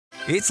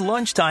It's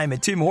lunchtime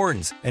at Tim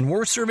Hortons, and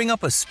we're serving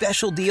up a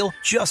special deal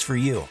just for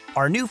you.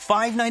 Our new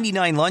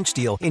 $5.99 lunch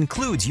deal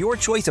includes your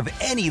choice of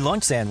any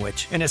lunch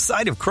sandwich and a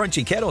side of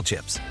crunchy kettle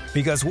chips.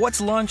 Because what's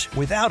lunch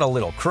without a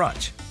little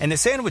crunch? And the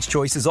sandwich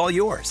choice is all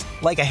yours,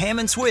 like a ham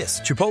and Swiss,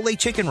 Chipotle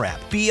chicken wrap,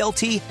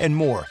 BLT, and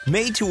more,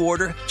 made to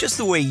order just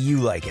the way you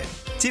like it.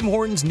 Tim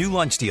Hortons' new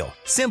lunch deal.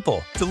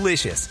 Simple,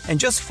 delicious, and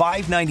just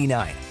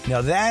 $5.99.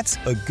 Now that's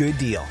a good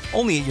deal.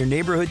 Only at your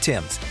neighborhood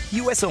Tim's.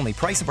 U.S. only.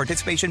 Price and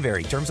participation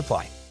vary. Terms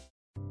apply.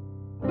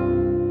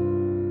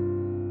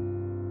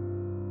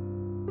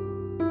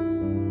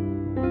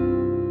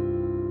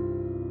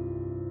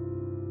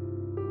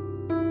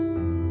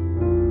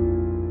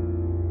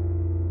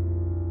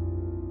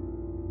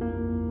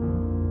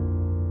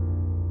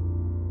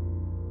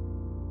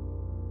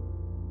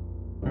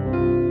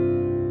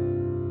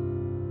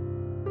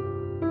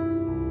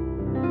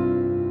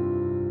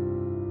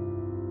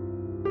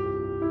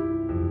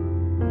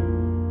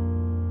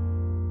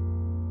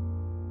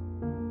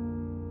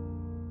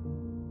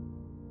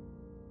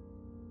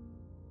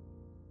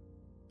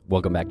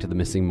 Welcome back to the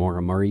Missing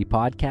Maura Murray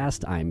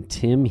podcast. I'm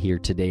Tim, here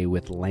today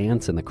with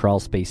Lance in the Crawl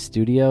Space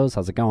Studios.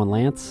 How's it going,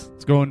 Lance?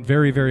 It's going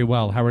very, very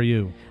well. How are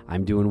you?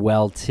 I'm doing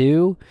well,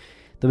 too.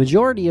 The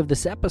majority of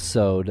this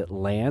episode,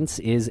 Lance,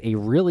 is a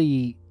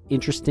really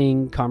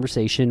interesting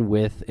conversation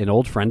with an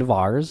old friend of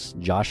ours,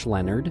 Josh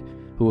Leonard,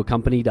 who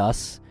accompanied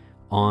us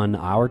on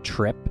our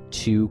trip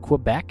to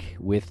Quebec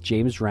with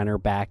James Renner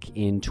back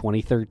in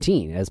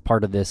 2013 as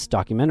part of this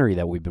documentary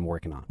that we've been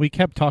working on. We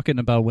kept talking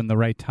about when the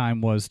right time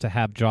was to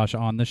have Josh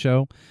on the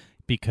show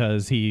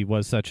because he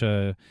was such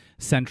a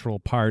central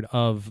part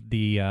of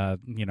the,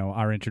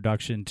 our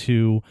introduction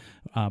to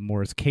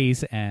Maura's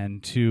case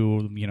and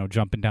to,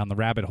 jumping down the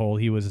rabbit hole.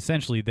 He was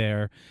essentially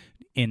there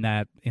in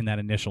that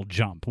initial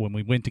jump. When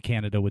we went to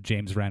Canada with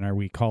James Renner,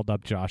 we called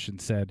up Josh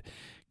and said,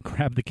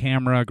 grab the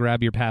camera,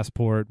 grab your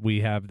passport.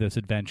 We have this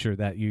adventure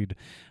that you'd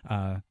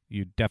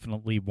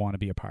definitely want to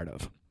be a part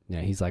of.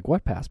 Yeah, he's like,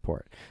 what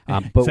passport?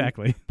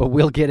 Exactly. But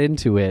we'll get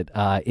into it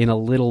in a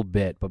little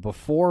bit. But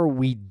before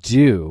we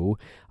do,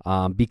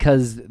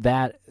 because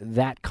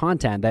that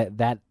content,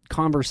 that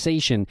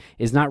conversation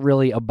is not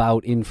really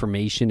about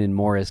information in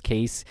Maura's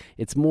case.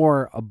 It's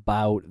more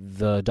about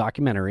the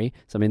documentary,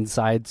 some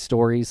inside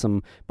stories,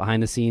 some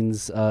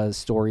behind-the-scenes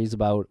stories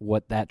about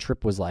what that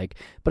trip was like.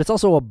 But it's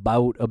also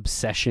about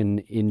obsession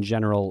in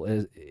general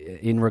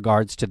in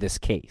regards to this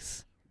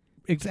case.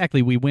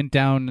 Exactly. We went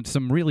down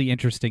some really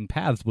interesting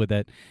paths with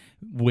it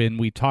when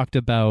we talked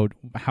about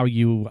how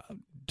you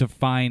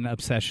define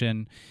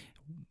obsession.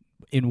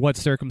 In what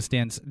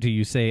circumstance do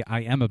you say,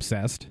 I am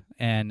obsessed?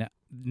 And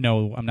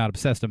no, I'm not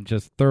obsessed. I'm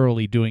just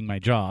thoroughly doing my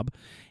job.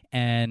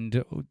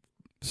 And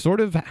sort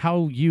of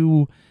how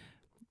you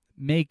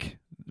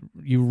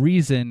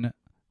reason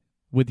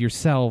with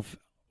yourself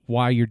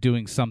why you're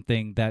doing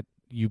something that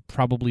you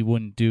probably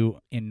wouldn't do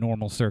in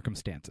normal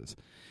circumstances.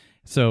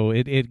 So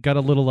it got a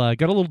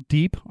little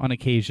deep on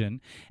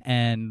occasion,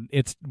 and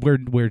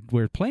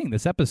we're playing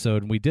this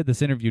episode, and we did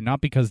this interview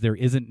not because there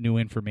isn't new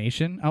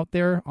information out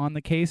there on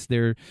the case.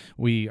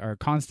 We are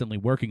constantly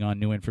working on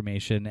new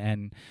information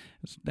and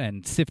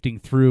sifting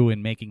through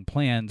and making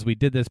plans. We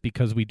did this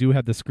because we do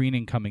have the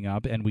screening coming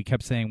up, and we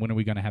kept saying, when are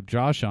we going to have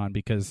Josh on?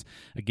 Because,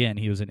 again,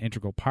 he was an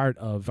integral part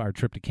of our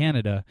trip to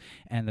Canada,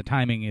 and the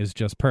timing is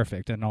just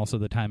perfect. And also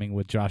the timing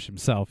with Josh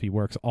himself. He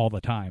works all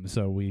the time,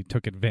 so we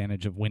took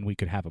advantage of when we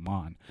could have him on.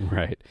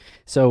 Right.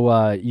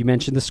 So you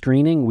mentioned the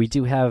screening. We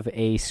do have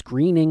a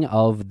screening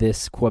of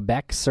this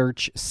Quebec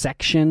search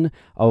section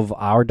of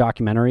our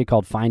documentary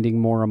called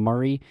Finding Maura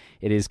Murray.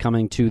 It is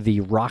coming to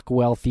the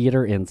Rockwell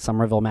Theater in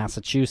Somerville,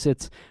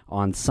 Massachusetts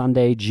on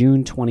Sunday,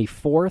 June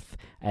 24th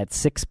at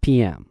 6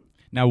 p.m.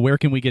 Now, where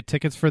can we get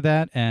tickets for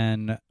that?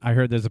 And I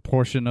heard there's a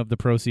portion of the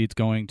proceeds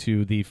going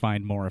to the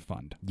Find Maura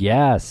Fund.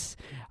 Yes.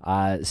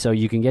 So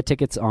you can get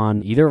tickets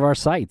on either of our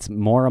sites,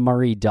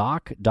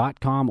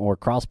 MauraMurrayDoc.com or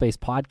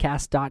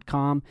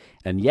CrawlSpacePodcast.com.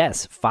 And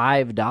yes,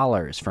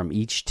 $5 from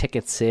each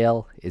ticket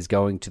sale is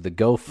going to the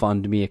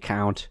GoFundMe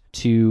account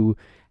to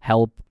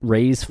help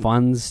raise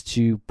funds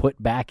to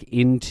put back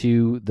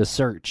into the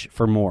search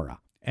for Maura.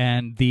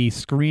 And the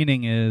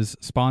screening is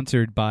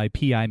sponsored by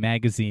PI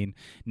Magazine.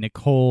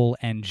 Nicole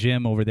and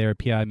Jim over there at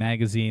PI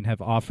Magazine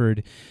have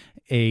offered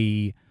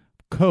a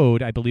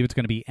code. I believe it's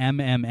going to be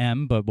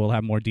MMM, but we'll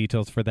have more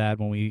details for that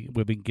when we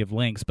give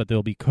links. But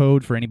there'll be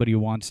code for anybody who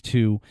wants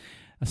to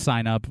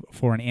sign up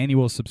for an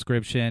annual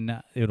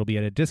subscription. It'll be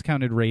at a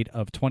discounted rate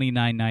of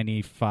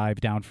 $29.95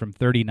 down from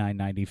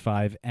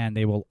 $39.95, and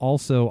they will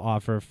also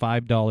offer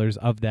 $5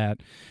 of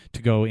that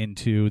to go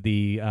into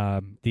the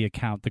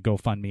account, the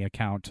GoFundMe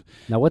account.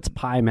 Now, what's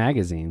PI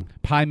Magazine?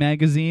 PI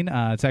Magazine,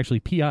 it's actually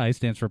PI,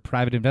 stands for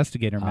Private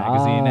Investigator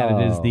Magazine,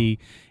 and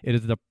it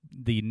is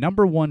the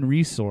number one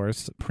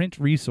resource, print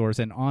resource,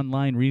 and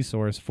online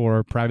resource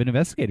for private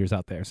investigators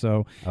out there.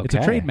 So It's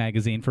a trade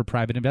magazine for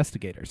private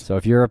investigators. So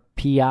if you're a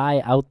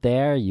PI out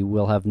there, you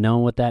will have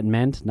known what that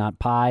meant, not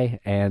PI,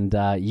 and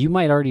you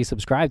might already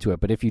subscribe to it.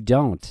 But if you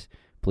don't,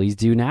 please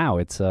do now.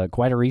 It's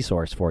quite a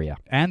resource for you.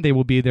 And they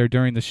will be there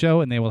during the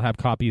show, and they will have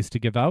copies to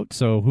give out.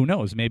 So who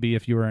knows? Maybe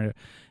if you're an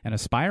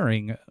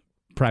aspiring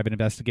private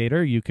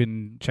investigator, you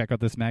can check out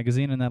this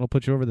magazine, and that'll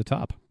put you over the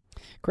top.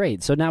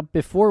 Great. So now,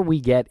 before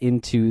we get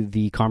into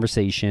the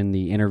conversation,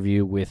 the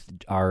interview with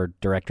our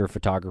director of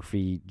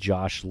photography,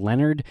 Josh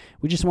Leonard,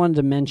 we just wanted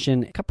to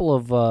mention a couple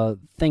of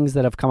things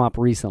that have come up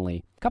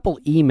recently. A couple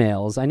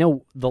emails. I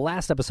know the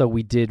last episode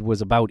we did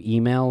was about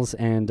emails,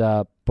 and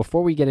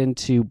before we get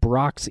into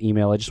Brock's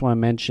email, I just want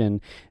to mention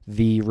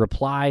the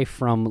reply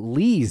from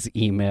Lee's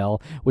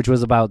email, which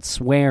was about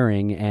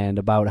swearing and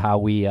about how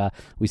we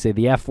say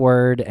the F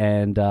word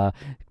and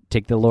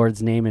take the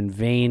Lord's name in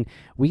vain.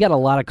 We got a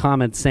lot of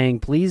comments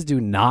saying, please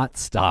do not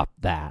stop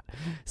that.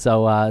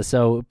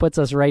 So it puts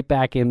us right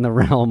back in the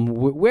realm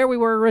where we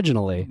were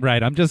originally.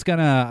 Right. I'm just going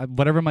to,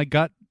 whatever my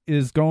gut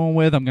is going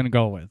with, I'm going to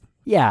go with.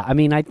 Yeah, I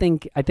mean, I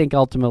think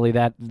ultimately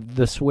that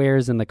the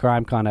swears in the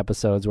CrimeCon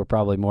episodes were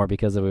probably more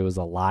because it was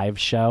a live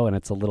show and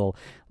it's a little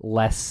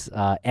less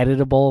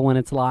editable when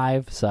it's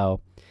live.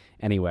 So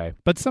anyway.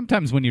 But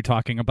sometimes when you're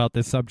talking about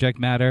this subject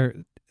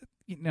matter,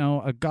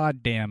 a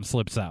goddamn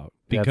slips out.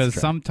 Because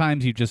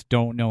sometimes you just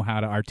don't know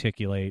how to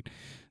articulate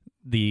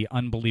the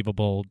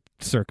unbelievable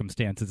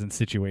circumstances and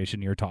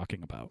situation you're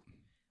talking about.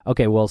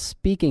 Okay, well,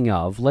 speaking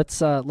of,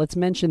 let's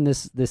mention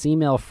this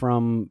email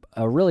from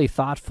a really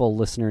thoughtful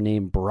listener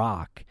named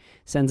Brock.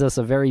 Sends us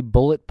a very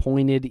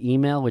bullet-pointed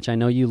email, which I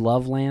know you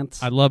love,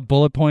 Lance. I love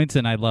bullet points,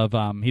 and I love,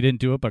 he didn't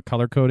do it, but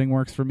color coding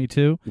works for me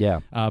too.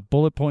 Yeah.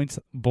 Bullet points,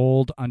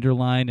 bold,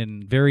 underlined,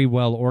 and very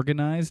well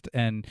organized.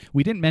 And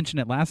we didn't mention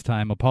it last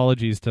time.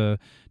 Apologies to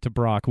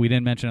Brock. We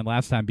didn't mention it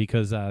last time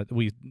because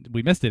we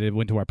missed it. It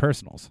went to our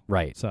personals.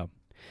 Right. So.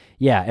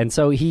 Yeah, and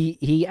so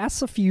he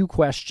asks a few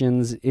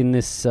questions in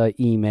this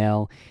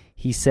email.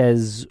 He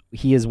says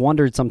he has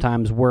wondered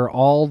sometimes were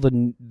all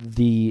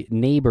the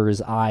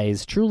neighbors'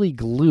 eyes truly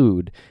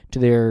glued to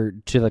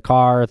the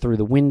car through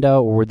the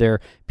window, or were there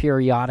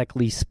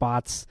periodically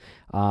spots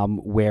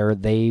where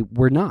they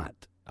were not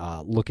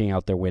looking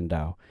out their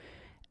window?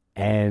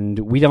 And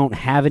we don't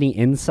have any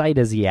insight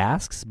as he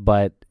asks,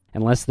 but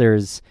unless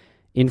there's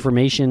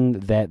information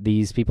that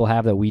these people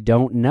have that we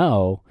don't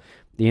know,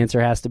 the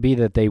answer has to be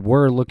that they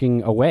were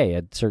looking away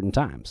at certain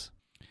times.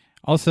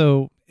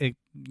 Also,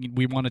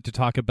 we wanted to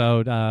talk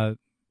about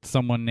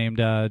someone named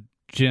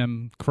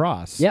Jim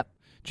Cross. Yep.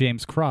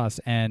 James Cross.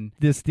 And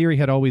this theory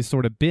had always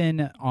sort of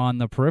been on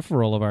the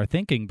peripheral of our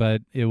thinking,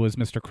 but it was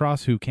Mr.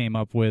 Cross who came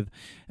up with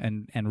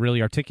and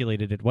really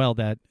articulated it well,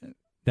 that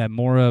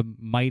Maura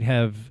might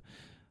have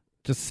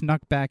just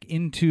snuck back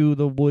into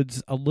the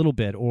woods a little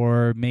bit,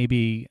 or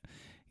maybe,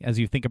 as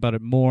you think about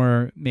it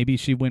more, maybe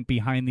she went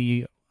behind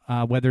the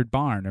weathered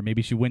barn, or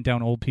maybe she went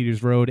down Old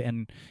Peters Road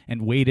and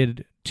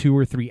waited 2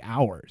 or 3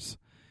 hours.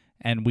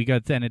 And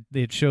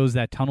it shows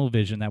that tunnel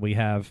vision that we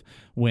have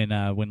when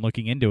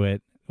looking into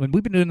it. When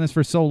we've been doing this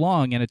for so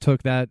long, and it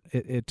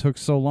took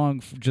so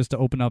long just to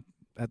open up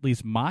at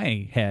least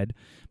my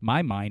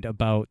mind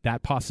about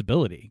that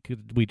possibility.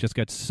 We just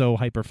got so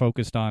hyper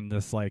focused on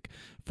this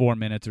 4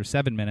 minutes or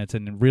 7 minutes,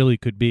 and it really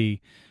could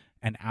be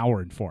an hour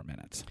and 4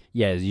 minutes.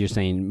 Yeah, you're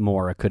saying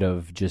Maura could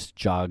have just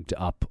jogged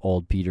up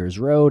Old Peters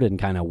Road and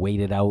kind of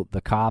waited out the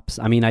cops.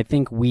 I mean, I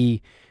think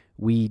we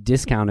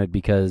discounted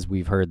because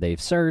we've heard they've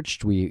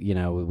searched. We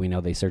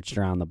know they searched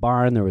around the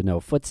barn. There were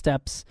no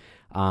footsteps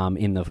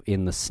in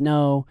the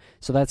snow.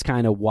 So that's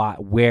kind of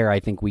where I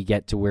think we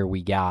get to where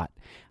we got.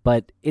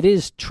 But it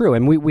is true,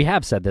 and we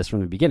have said this from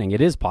the beginning. It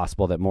is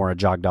possible that Maura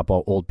jogged up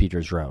Old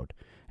Peters Road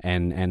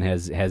and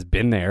has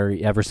been there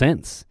ever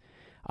since.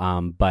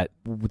 But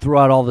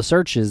throughout all the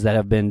searches that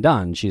have been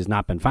done, she has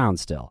not been found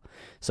still.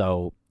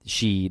 So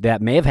that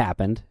may have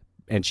happened,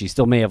 and she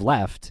still may have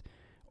left,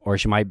 or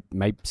she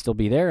might still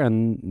be there,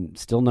 and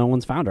still no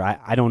one's found her.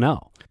 I don't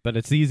know. But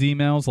it's these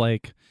emails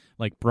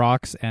like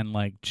Brock's and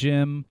like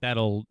Jim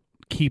that'll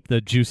keep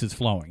the juices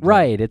flowing.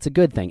 Right, it's a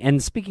good thing.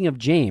 And speaking of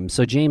James,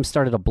 so James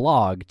started a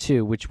blog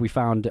too, which we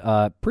found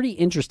pretty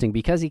interesting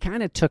because he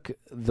kind of took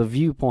the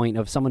viewpoint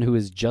of someone who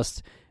has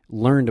just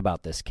learned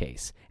about this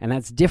case. And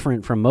that's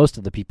different from most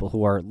of the people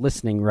who are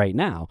listening right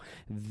now.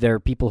 They're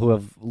people who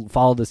have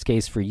followed this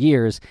case for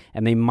years,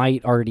 and they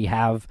might already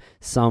have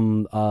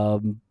some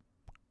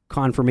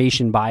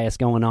confirmation bias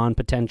going on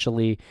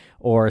potentially,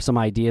 or some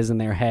ideas in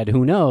their head,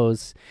 who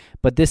knows.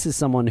 But this is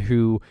someone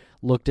who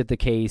looked at the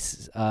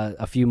case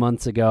a few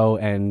months ago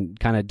and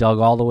kind of dug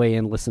all the way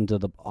in, listened to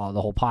the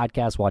whole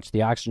podcast, watched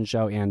the Oxygen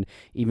Show, and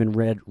even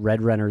read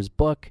Red Renner's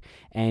book,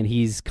 and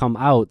he's come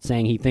out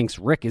saying he thinks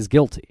Rick is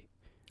guilty.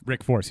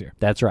 Rick Forcier.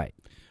 That's right.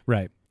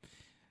 Right.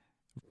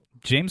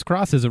 James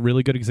Cross is a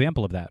really good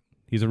example of that.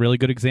 He's a really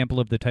good example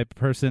of the type of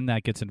person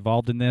that gets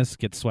involved in this,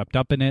 gets swept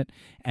up in it,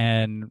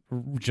 and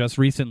just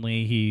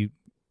recently he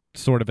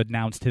sort of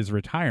announced his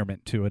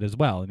retirement to it as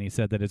well, and he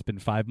said that it's been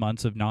 5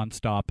 months of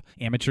nonstop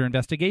amateur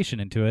investigation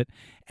into it,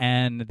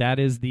 and that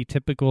is the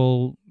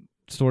typical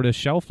sort of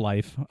shelf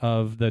life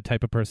of the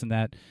type of person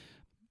that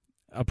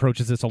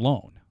approaches this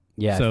alone.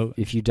 Yeah, so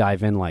if you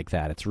dive in like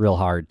that, it's real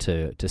hard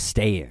to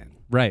stay in.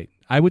 Right.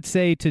 I would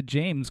say to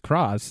James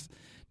Cross,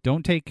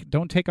 don't take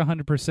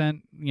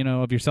 100%,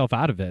 of yourself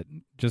out of it.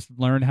 Just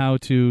learn how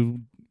to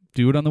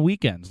do it on the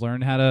weekends.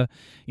 Learn how to,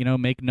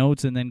 make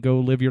notes and then go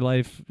live your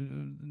life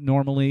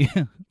normally,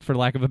 for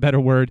lack of a better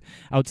word,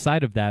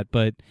 outside of that.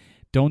 But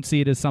don't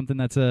see it as something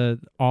that's a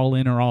all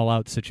in or all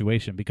out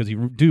situation, because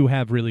you do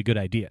have really good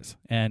ideas,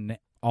 and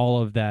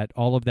all of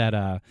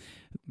that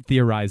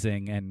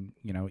theorizing and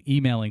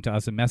emailing to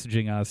us and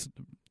messaging us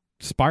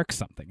sparks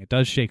something. It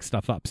does shake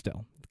stuff up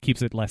still.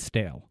 Keeps it less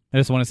stale. I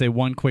just want to say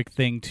one quick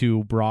thing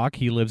to Brock.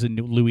 He lives in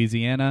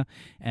Louisiana,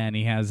 and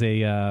he has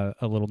a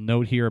little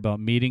note here about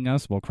meeting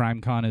us. Well,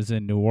 CrimeCon is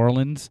in New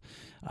Orleans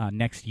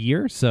next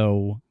year,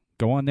 so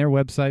go on their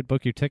website,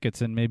 book your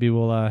tickets, and maybe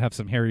we'll have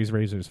some Harry's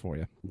Razors for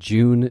you.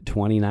 June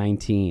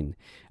 2019.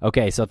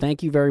 Okay, so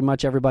thank you very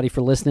much, everybody,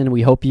 for listening.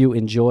 We hope you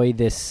enjoy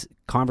this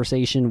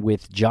conversation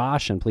with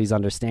Josh, and please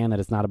understand that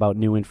it's not about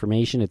new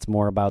information. It's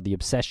more about the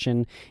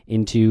obsession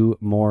into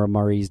Maura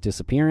Murray's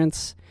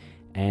disappearance.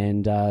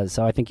 And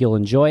so I think you'll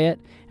enjoy it,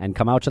 and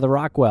come out to the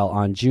Rockwell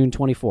on June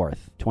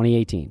 24th,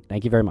 2018.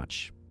 Thank you very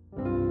much.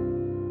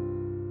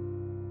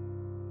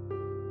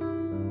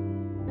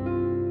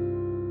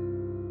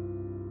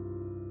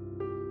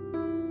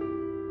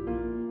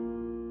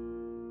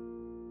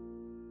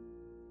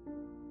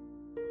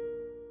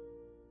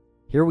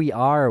 Here we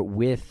are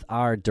with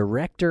our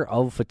director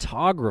of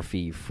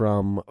photography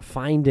from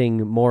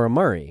Finding Maura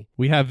Murray.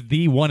 We have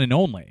the one and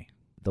only.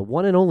 The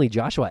one and only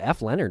Joshua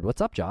F. Leonard. What's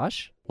up,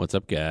 Josh? What's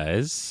up,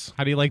 guys?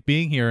 How do you like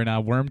being here in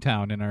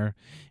Wormtown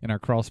in our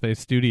crawl space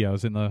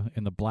studios in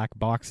the black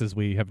boxes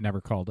we have never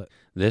called it?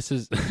 This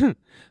is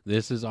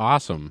this is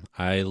awesome.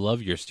 I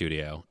love your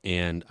studio,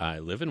 and I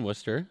live in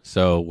Worcester,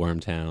 so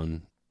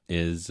Wormtown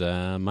is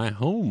my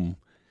home.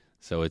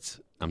 So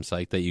I'm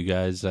psyched that you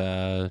guys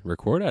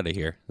record out of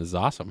here. This is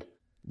awesome.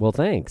 Well,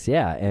 thanks.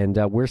 Yeah, and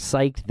we're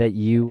psyched that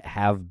you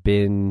have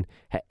been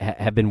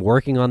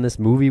working on this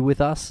movie with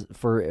us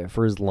for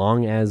as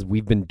long as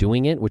we've been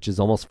doing it, which is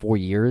almost 4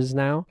 years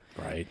now.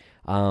 Right.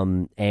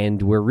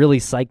 And we're really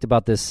psyched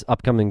about this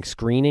upcoming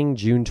screening,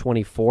 June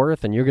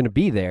 24th, and you're going to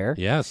be there.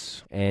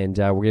 Yes. And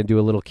we're going to do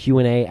a little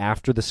Q&A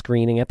after the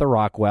screening at the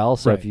Rockwell.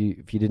 So right. if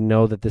you didn't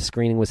know that this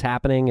screening was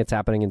happening, it's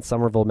happening in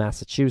Somerville,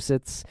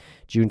 Massachusetts,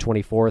 June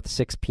 24th,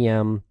 6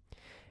 p.m.,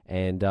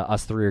 and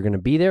us three are going to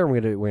be there.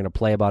 We're going to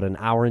play about an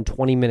hour and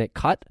 20-minute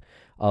cut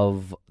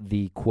of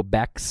the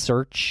Quebec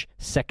search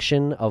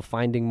section of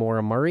Finding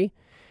Maura Murray,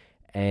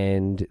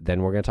 and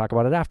then we're going to talk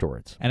about it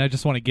afterwards. And I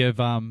just want to give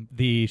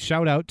the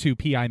shout out to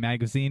PI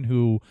Magazine,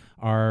 who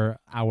are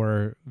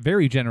our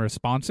very generous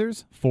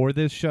sponsors for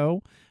this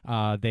show.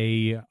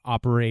 They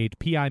operate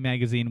PI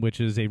Magazine,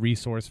 which is a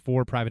resource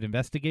for private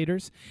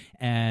investigators,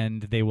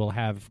 and they will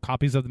have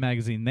copies of the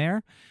magazine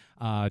there.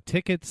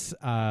 Tickets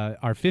are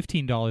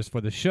 $15 for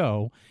the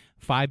show.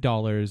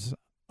 $5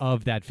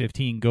 of that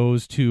 $15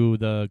 goes to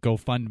the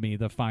GoFundMe,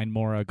 the Find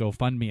Maura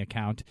GoFundMe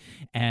account,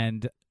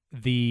 and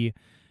the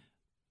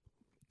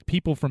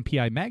people from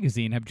PI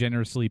Magazine have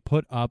generously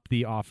put up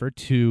the offer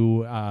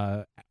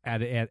to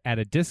at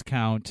a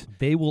discount.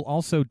 They will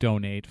also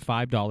donate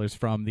 $5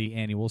 from the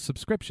annual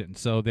subscription.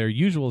 So their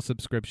usual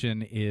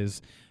subscription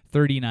is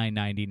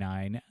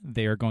 $39.99.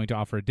 They are going to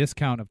offer a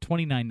discount of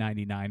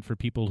 $29.99 for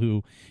people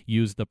who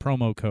use the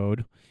promo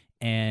code,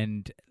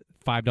 and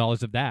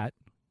 $5 of that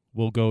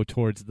will go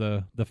towards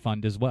the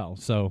fund as well.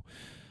 So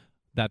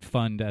that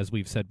fund, as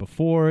we've said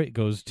before, it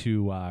goes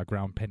to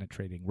ground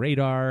penetrating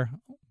radar,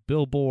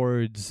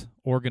 billboards,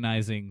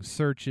 organizing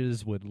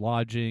searches with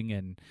lodging,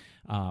 and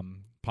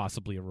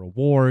possibly a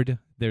reward.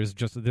 There's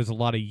a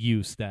lot of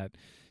use that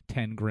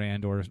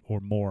 $10,000 or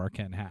more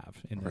can have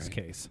in this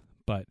case.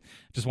 But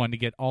just wanted to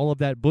get all of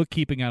that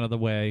bookkeeping out of the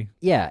way.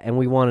 Yeah, and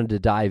we wanted to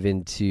dive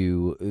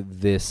into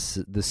the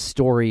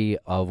story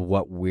of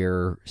what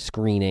we're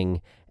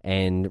screening,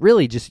 and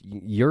really just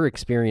your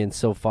experience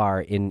so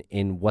far in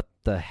what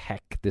the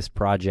heck this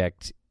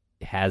project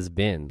has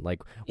been.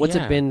 Like, what's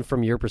it been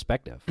from your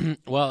perspective?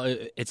 Well,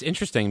 it's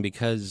interesting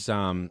because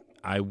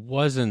I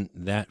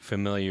wasn't that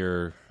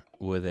familiar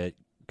with it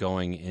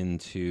going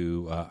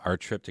into our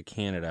trip to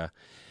Canada.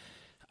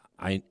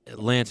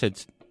 Lance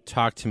had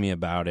talked to me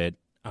about it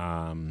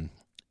and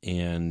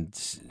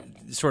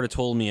sort of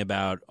told me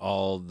about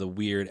all the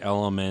weird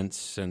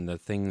elements and the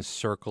things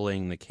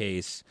circling the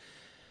case.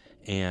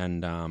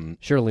 And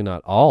surely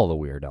not all the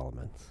weird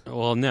elements.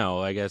 Well,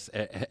 no, I guess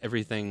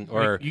everything.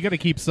 Or you got to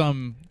keep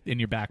some in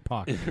your back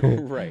pocket.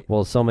 Right.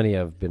 Well, so many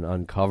have been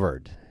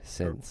uncovered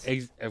since.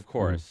 Of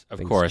course,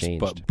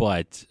 changed.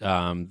 but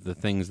the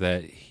things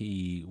that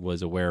he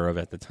was aware of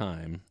at the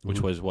time, which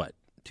was what,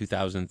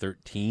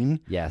 2013?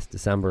 Yes,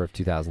 December of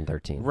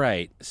 2013.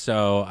 Right.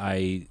 So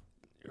I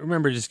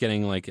remember just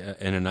getting like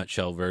in a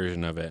nutshell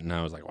version of it, and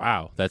I was like,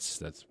 wow,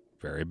 that's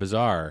very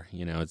bizarre.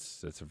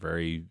 It's a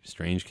very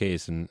strange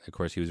case, and of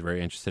course he was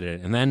very interested in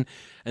it. And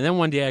then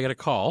one day I got a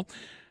call,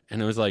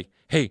 and it was like,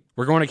 hey,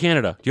 we're going to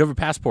Canada. Do you have a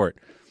passport?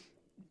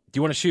 Do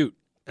you want to shoot?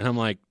 And I'm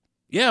like,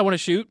 yeah, I want to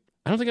shoot.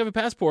 I don't think I have a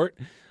passport.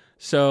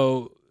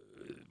 So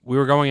we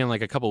were going in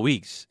like a couple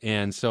weeks,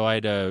 and so I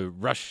had to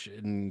rush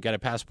and get a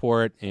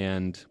passport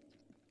and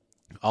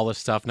all this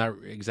stuff, not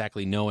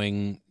exactly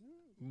knowing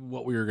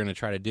what we were going to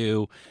try to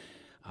do,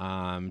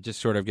 just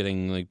sort of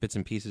getting like bits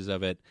and pieces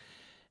of it,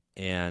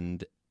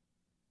 and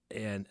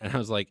I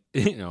was like,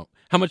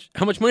 how much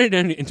money do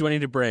I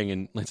need to bring?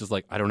 And Lance is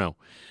like, I don't know.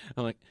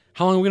 I'm like,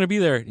 how long are we going to be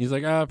there? And he's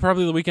like,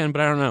 probably the weekend,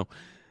 but I don't know.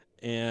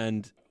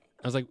 And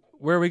I was like,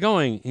 where are we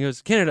going? He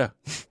goes, Canada.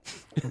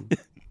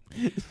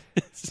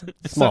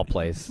 Small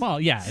place. Small,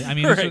 yeah. I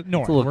mean, Right. it's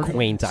north. It's a little We're-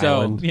 quaint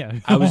So- island. Yeah.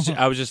 I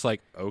was just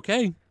like,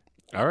 okay,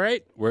 all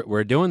right,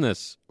 we're doing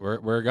this.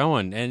 We're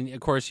going. And of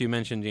course, you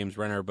mentioned James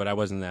Renner, but I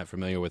wasn't that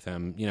familiar with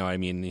him. I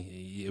mean,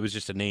 it was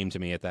just a name to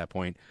me at that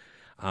point.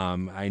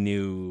 I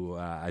knew.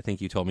 I think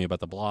you told me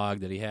about the blog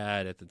that he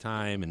had at the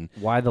time, and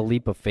Why the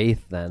leap of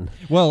faith then?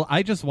 Well,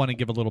 I just want to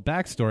give a little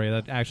backstory.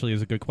 That actually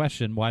is a good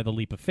question. Why the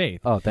leap of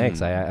faith? Oh,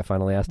 thanks. I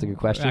finally asked a good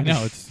question. I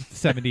know, it's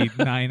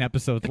 79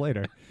 episodes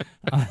later.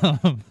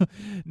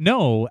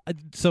 No,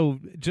 so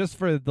just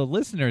for the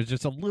listeners,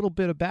 just a little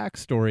bit of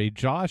backstory.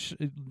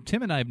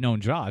 Tim and I have known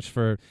Josh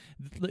for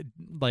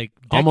like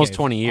Almost decades.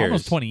 20 years.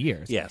 Almost 20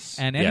 years. yes,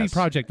 And any yes.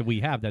 project that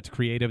we have that's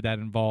creative, that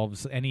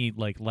involves any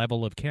like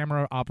level of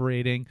camera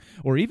operating,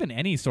 or even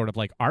any sort of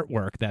like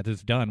artwork that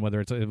is done, whether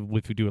it's if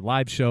we do a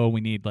live show,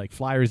 we need like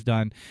flyers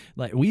done.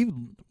 Like we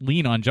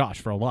lean on Josh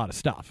for a lot of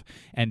stuff,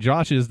 and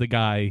Josh is the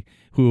guy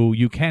who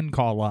you can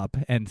call up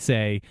and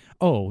say,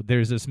 oh,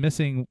 there's this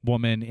missing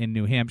woman in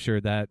New Hampshire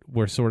that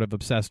we're sort of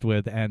obsessed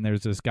with, and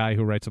there's this guy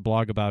who writes a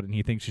blog about it, and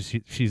he thinks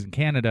she's in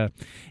Canada,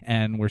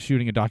 and we're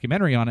shooting a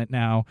documentary on it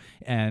now,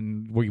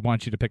 and we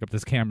want you to pick up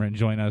this camera and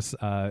join us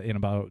in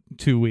about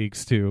 2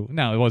 weeks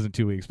no, it wasn't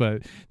 2 weeks,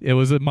 but it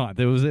was a month.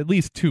 It was at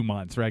least 2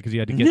 months, right? Because you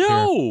had to get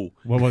No,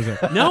 what was it?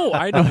 no,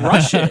 I had to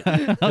rush it.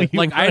 Oh, you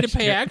Like I had to rushed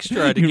pay it.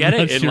 extra to You get it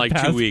rushed in your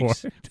like 2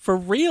 weeks. passport. For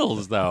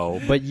reals,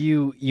 though. But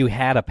you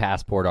had a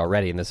passport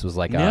already, and this was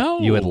like No.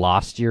 you had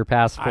lost your I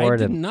passport,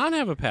 did and not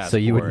have a passport. so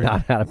you would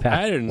not have a passport.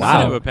 I did not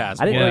wow. have a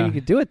passport. I didn't know Yeah. you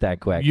could do it that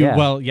quick.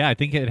 Well, yeah, I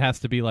think it has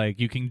to be like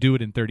you can do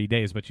it in 30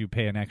 days, but you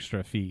pay an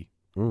extra fee.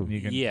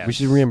 You can, Yes. We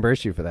should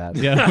reimburse you for that.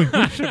 Yeah,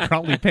 we should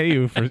probably pay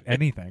you for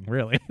anything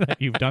really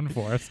that you've done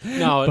for us.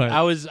 No, But-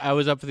 I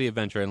was up for the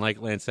adventure, and like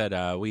Lance said,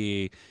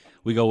 we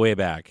go way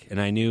back,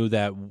 and I knew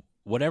that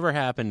whatever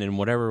happened and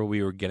whatever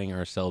we were getting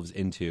ourselves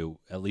into,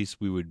 at least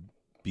we would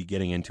be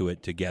getting into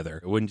it together.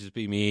 It wouldn't just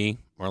be me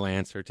or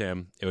Lance or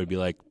Tim. It would be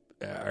like,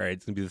 all right,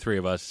 it's gonna be the three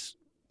of us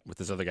with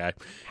this other guy.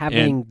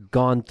 Having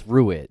gone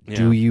through it, Yeah.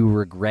 do you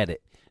regret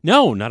it?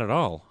 No, not at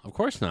all. Of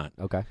course not.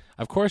 Okay.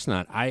 Of course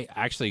not. I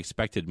actually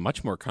expected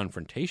much more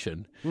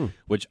confrontation,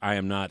 which I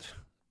am not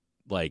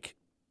like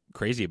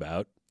crazy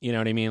about. You know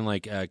what I mean?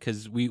 Like,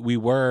 because we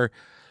were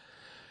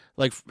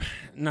like,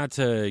 not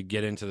to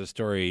get into the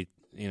story,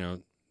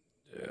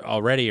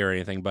 already or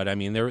anything, but I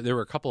mean, there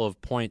were a couple of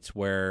points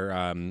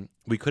where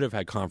we could have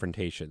had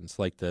confrontations,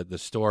 like the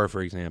store,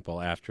 for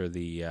example, after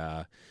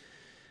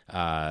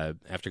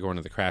after going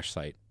to the crash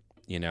site.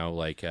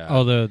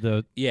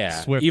 the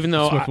yeah, Swift, even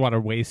though Swiftwater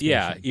Way Station.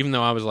 yeah, even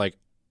though I was like,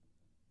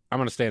 I'm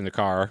gonna stay in the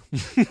car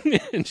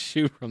and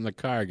shoot from the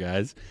car,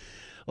 guys.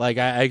 Like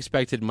I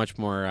expected much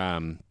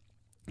more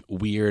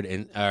weird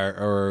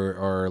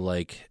or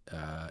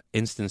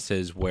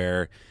instances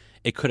where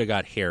it could have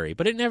got hairy,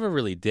 but it never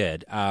really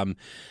did.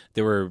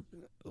 There were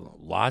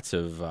lots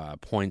of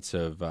points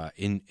of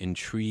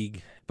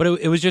intrigue, but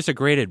it was just a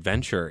great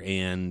adventure,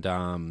 and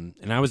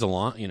I was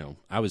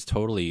I was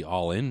totally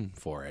all in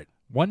for it.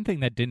 One thing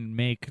that didn't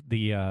make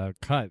the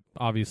cut,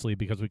 obviously,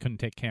 because we couldn't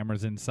take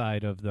cameras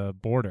inside of the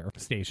border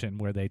station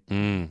where they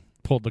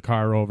pulled the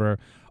car over.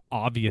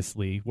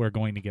 Obviously, we're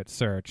going to get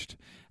searched.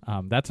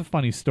 That's a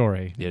funny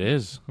story. It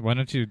is. Why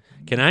don't you?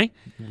 Can I?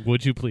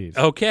 Would you please?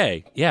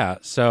 Okay. Yeah.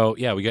 So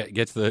yeah, we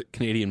get to the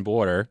Canadian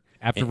border.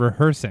 After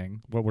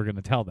rehearsing what we're going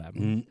to tell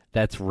them.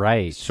 That's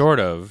right.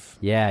 Sort of.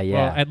 Yeah, yeah.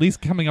 Well, at least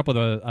coming up with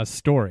a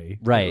story.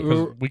 Right.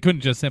 'Cause we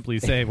couldn't just simply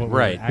say what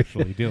Right. we're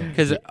actually doing.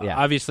 Because Yeah.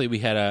 obviously we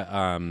had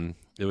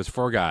there was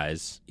 4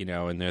 guys, in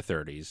their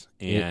 30s,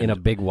 and in a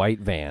big white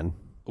van.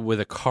 with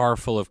a car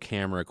full of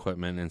camera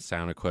equipment and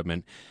sound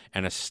equipment,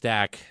 and a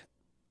stack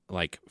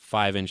like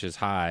 5 inches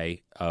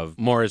high of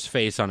Mora's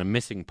face on a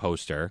missing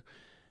poster.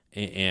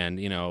 And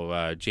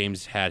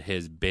James had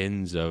his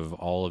bins of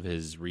all of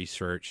his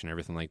research and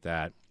everything like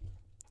that.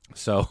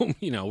 So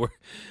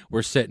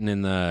we're sitting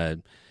in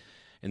the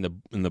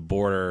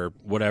border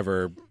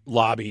whatever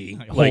lobby,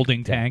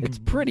 Holding tank. It's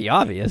pretty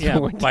obvious. yeah,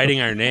 biting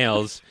our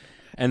nails,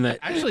 and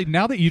Actually,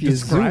 now that you If you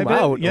describe zoom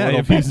it, out a yeah, little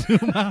if you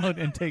zoom out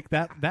and take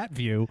that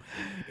view,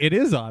 it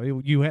is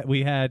obvious.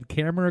 We had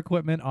camera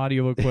equipment,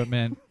 audio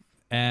equipment,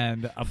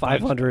 and a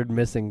 500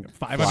 missing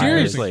 500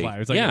 seriously,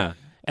 flyers. Like, yeah.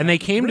 And they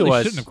came really to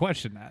us, shouldn't have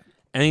questioned that.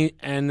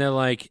 and they're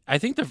like, I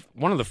think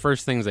one of the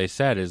first things they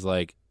said is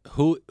like,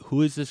 who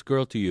is this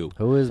girl to you?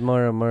 Who is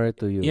Mara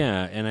to you?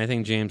 Yeah, and I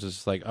think James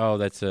was like, oh,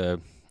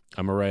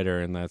 I'm a writer,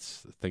 and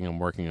that's the thing I'm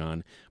working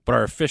on. But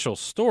our official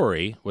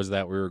story was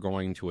that we were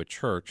going to a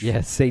church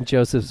Yes, St.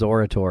 Joseph's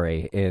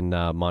Oratory in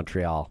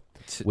Montreal.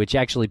 Right. which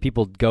actually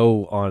people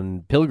go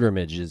on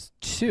pilgrimages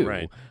to,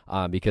 Right.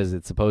 Because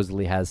it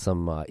supposedly has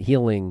some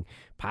healing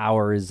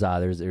powers.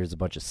 There's a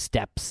bunch of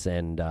steps,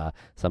 and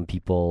some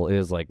people, it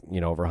was like,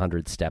 over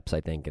 100 steps,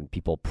 I think, and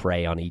people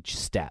pray on each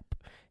step.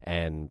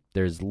 And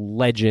there's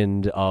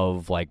legend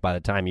of, like, by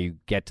the time you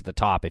get to the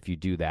top, if you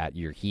do that,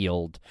 you're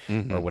healed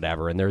or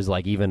whatever. And there's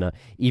like even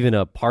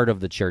a part of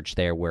the church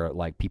there where,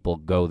 like, people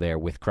go there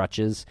with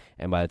crutches,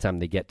 and by the time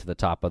they get to the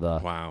top of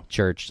the Wow.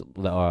 church,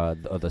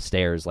 the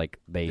stairs, like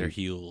They're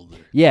healed.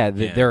 yeah,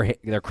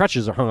 their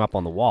crutches are hung up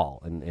on the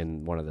wall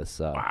in one of this.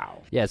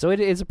 Wow. Yeah, so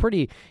it's a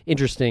pretty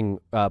interesting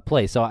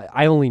place. So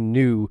I only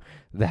knew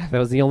that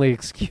was the only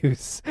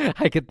excuse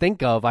I could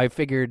think of. I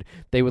figured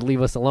they would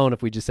leave us alone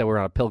if we just said we're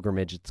on a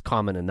pilgrimage. It's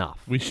common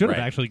enough. We should have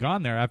Right. actually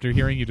gone there after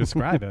hearing you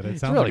describe it. It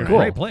sounds really like cool. a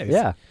great place.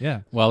 Yeah. Yeah.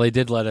 Well, they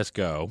did let us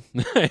go.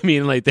 I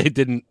mean, like, they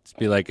didn't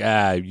be like,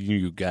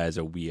 you guys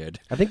are weird.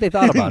 I think they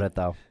thought about it,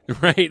 though.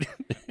 Right?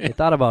 They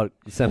thought about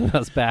sending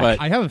us back. But-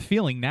 I have a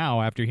feeling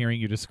now, after hearing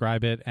you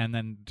describe it and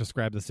then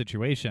describe the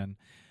situation,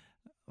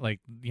 like,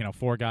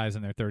 4 guys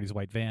in their 30s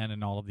white van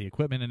and all of the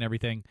equipment and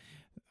everything,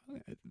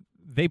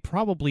 they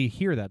probably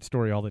hear that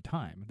story all the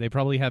time. They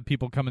probably have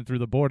people coming through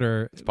the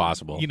border, It's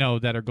possible.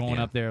 that are going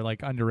Yeah. up there like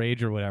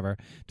underage or whatever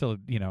till,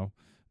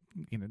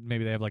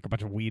 maybe they have like a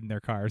bunch of weed in their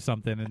car or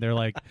something, and they're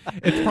like,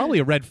 it's probably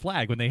a red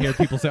flag when they hear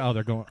people say, "Oh,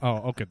 they're going. Oh,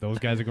 okay, those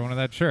guys are going to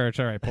that church.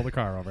 All right, pull the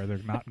car over. They're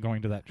not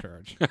going to that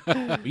church."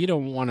 You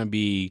don't want to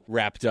be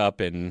wrapped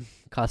up in.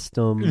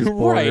 Customs,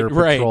 border Right,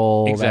 patrol, that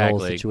whole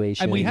exactly.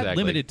 situation. And we had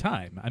Exactly. limited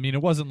time. I mean,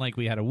 it wasn't like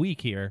we had a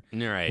week here.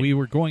 Right. We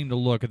were going to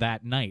look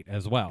that night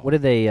as well. What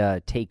did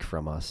they take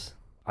from us?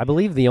 I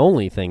believe the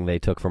only thing they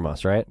took from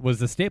us, right? was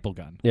the staple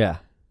gun, Yeah.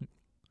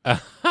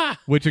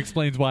 which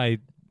explains why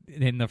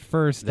in the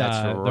first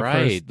That's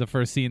right. the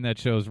first scene that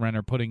shows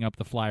Renner putting up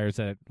the flyers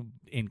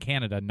in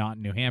Canada, not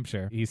in New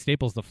Hampshire, he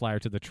staples the flyer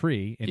to the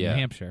tree in Yeah. New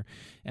Hampshire,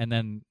 and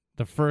then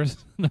the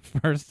first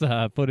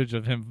footage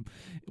of him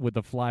with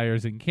the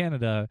flyers in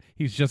Canada,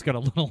 he's just got a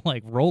little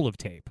like roll of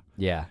tape,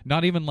 Yeah.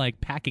 not even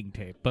like packing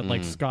tape, but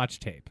like Scotch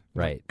tape.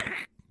 Right.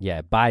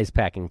 Yeah, buys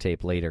packing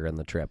tape later in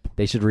the trip.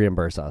 They should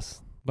reimburse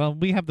us. Well,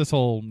 we have this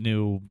whole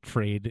new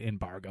trade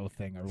embargo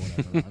thing or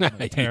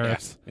whatever,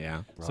 tariffs.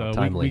 Yeah. So we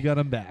timely. got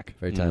them back.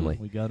 Very timely.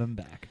 We got them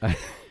back.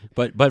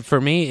 But for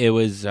me, it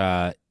was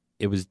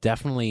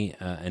definitely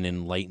an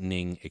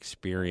enlightening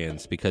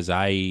experience because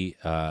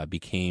I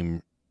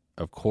became,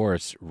 of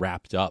course,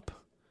 wrapped up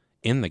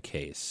in the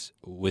case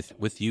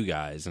with you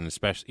guys, and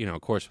especially,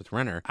 of course, with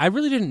Renner. I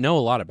really didn't know a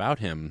lot about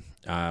him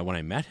when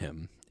I met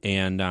him,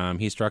 and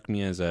he struck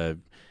me as a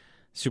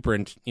super,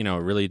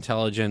 really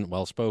intelligent,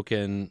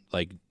 well-spoken,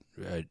 like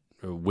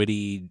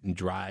witty,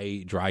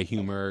 dry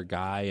humor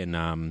guy,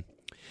 and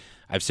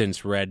I've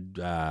since read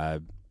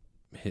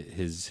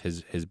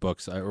his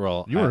books.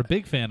 Well, You were a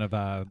big fan of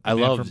I Man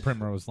loved- from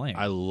Primrose Lane.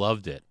 I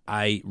loved it.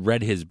 I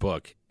read his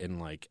book in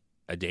like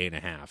a day and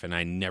a half, and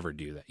I never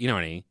do that. You know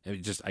what I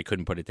mean? I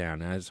couldn't put it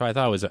down. And so I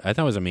thought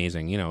it was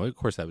amazing. Of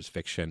course, that was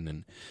fiction,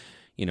 and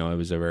it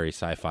was a very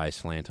sci-fi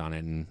slant on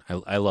it, and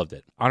I loved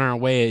it. On our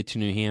way to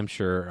New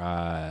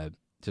Hampshire,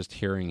 just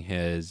hearing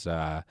his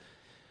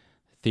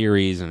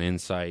theories and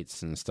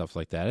insights and stuff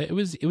like that, it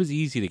was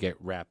easy to get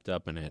wrapped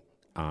up in it.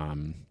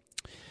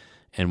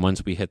 And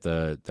once we hit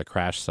the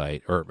crash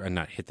site, or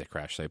not hit the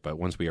crash site, but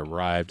once we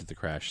arrived at the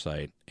crash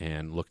site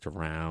and looked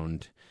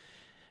around,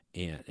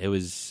 and it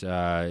was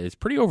it's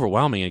pretty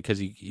overwhelming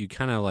because you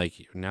kind of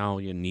like now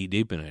you're knee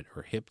deep in it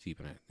or hip deep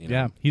in it.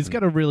 Yeah, he's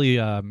got a really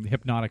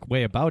hypnotic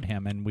way about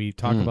him, and we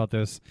talk about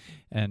this.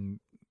 And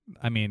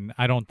I mean,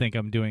 I don't think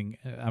I'm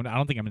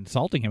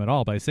insulting him at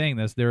all by saying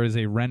this. There is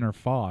a Renner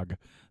fog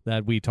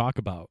that we talk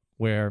about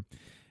where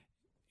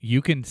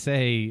you can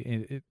say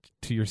it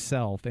to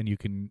yourself, and you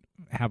can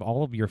have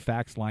all of your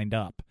facts lined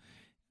up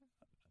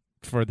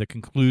for the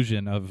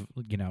conclusion of,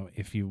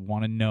 if you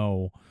want to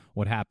know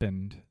what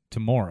happened to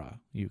Maura,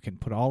 you can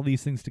put all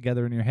these things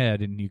together in your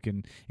head, and it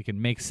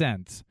can make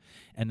sense.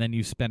 And then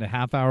you spend a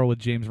half hour with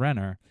James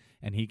Renner,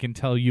 and he can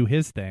tell you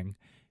his thing,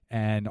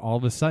 and all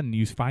of a sudden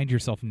you find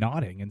yourself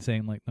nodding and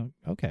saying like, "Oh,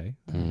 okay,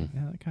 yeah,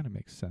 that kind of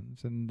makes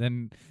sense."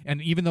 And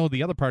even though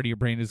the other part of your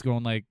brain is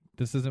going like,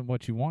 "This isn't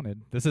what you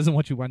wanted. This isn't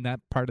what you want," that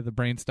part of the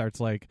brain starts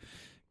like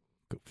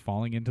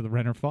falling into the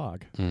Renner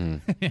fog.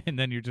 And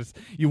then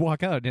you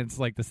walk out, and it's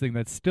like this thing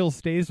that still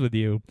stays with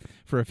you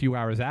for a few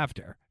hours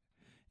after.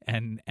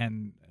 And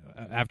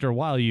after a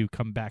while you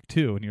come back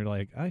to, and you're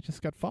like, I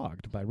just got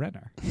fogged by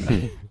Renner.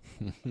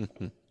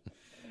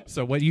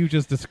 So what you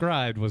just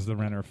described was the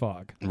Renner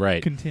fog.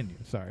 Right. Continue.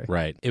 Sorry.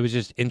 Right. It was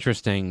just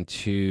interesting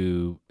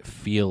to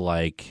feel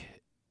like,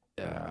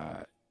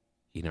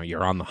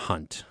 you're on the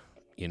hunt,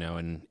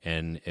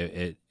 and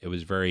it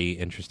was very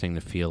interesting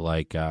to feel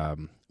like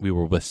we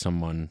were with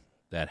someone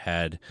that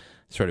had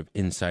sort of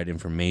inside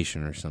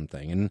information or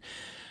something. And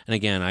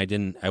again,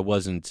 I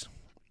wasn't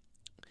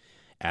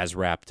as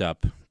wrapped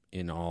up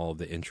in all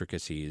the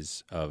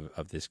intricacies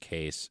of this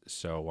case.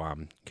 So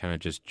kind of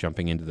just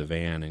jumping into the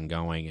van and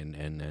going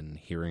and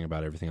hearing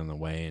about everything on the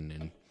way.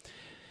 And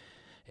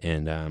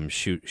and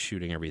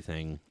shooting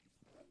everything,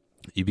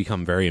 you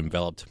become very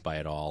enveloped by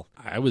it all.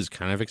 I was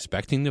kind of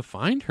expecting to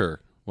find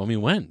her when we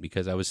went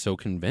because I was so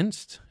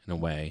convinced in a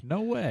way.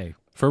 No way.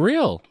 For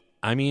real.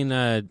 I mean,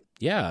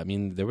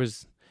 there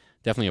was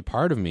definitely a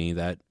part of me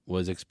that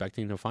was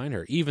expecting to find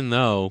her, even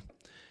though,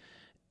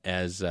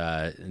 as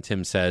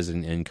Tim says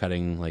in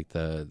cutting like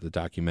the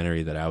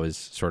documentary, that I was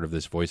sort of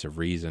this voice of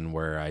reason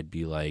where I'd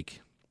be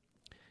like,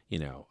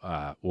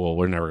 well,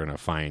 we're never going to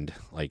find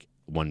like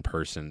one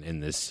person in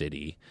this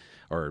city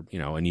or,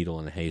 a needle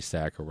in a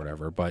haystack or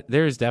whatever. But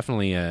there's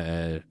definitely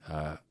a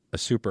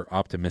super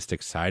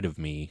optimistic side of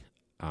me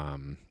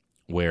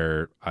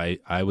where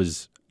I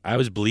was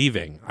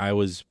believing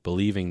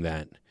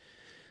that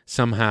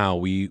somehow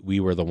we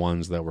were the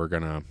ones that were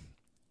going to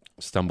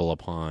stumble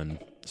upon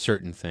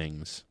certain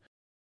things.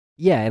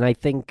 Yeah, and I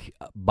think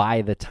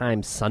by the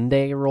time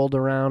Sunday rolled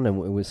around,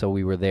 and so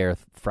we were there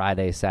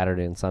Friday,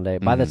 Saturday, and Sunday.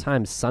 By the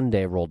time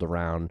Sunday rolled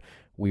around,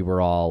 we were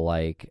all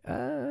like,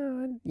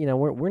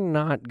 we're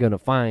not going to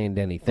find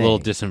anything. A little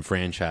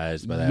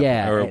disenfranchised by that,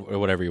 yeah, or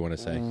whatever you want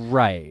to say.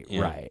 Right,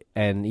 yeah. Right.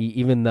 And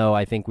even though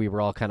I think we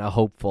were all kind of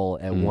hopeful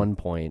at one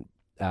point,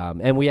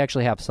 and we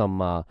actually have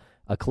a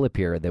clip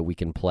here that we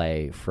can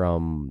play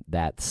from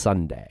that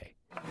Sunday.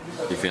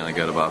 You feeling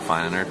good about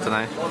finding her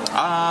tonight?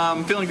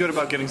 I'm feeling good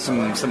about getting some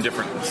leads. I don't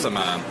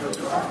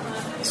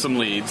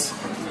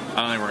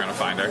think we're gonna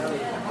find her.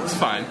 It's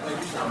fine.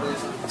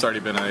 It's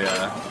already been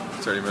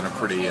a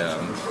pretty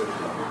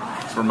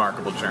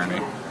remarkable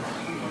journey.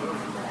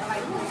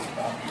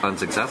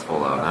 Unsuccessful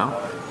though,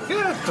 no?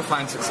 Yeah,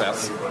 define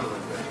success.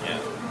 Yeah.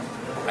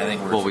 I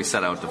think we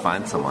set out to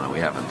find someone and we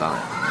haven't done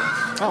it.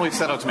 Well, we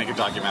set out to make a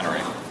documentary.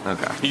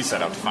 Okay. He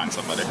set out to find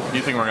somebody. Do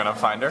you think we're going to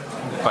find her?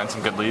 Find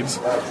some good leads?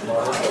 No,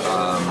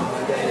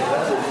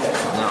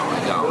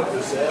 I don't.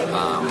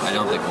 I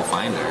don't think we'll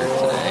find her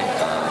today.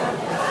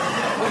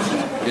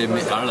 I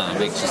don't know. It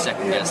makes you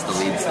second guess the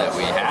leads that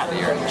we had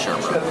here in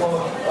Sherbrooke.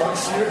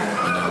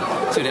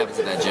 See what happens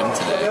at that gym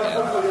today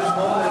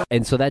again.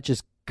 And so that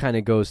just kind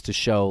of goes to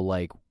show,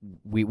 like,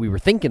 we were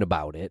thinking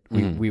about it.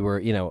 We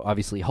were,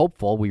 obviously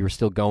hopeful. We were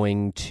still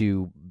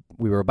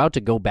we were about to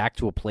go back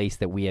to a place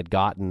that we had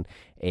gotten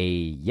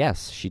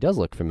yes, she does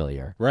look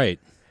familiar. Right.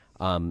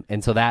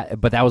 And so that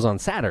was on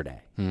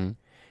Saturday. Mm-hmm.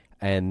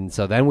 And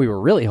so then we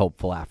were really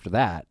hopeful after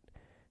that.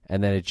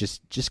 And then it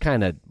just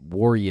kind of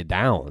wore you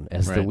down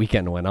as the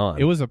weekend went on.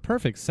 It was a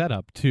perfect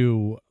setup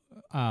to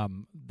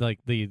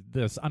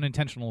this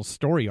unintentional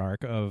story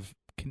arc of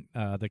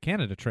the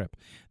Canada trip,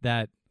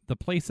 that the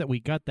place that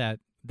we got the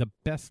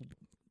best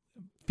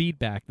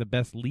feedback, the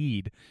best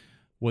lead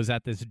was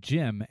at this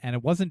gym, and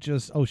it wasn't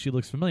just, she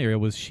looks familiar. It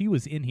was, she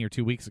was in here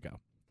 2 weeks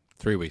ago.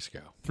 3 weeks ago.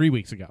 3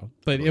 weeks ago.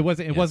 But it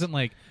wasn't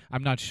like,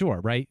 I'm not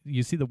sure, right?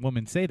 You see the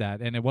woman say that,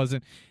 and it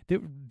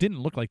didn't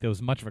look like there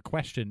was much of a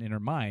question in her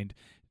mind.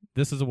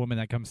 This is a woman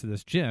that comes to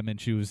this gym, and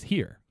she was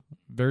here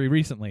very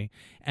recently,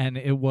 and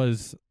it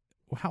was,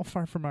 how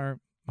far from our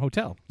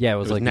hotel? Yeah, it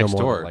was like next no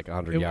more door, than like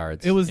 100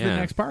 yards. It was the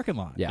next parking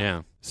lot.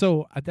 Yeah.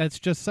 So that's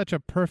just such a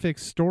perfect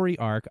story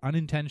arc,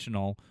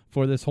 unintentional,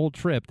 for this whole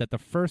trip, that the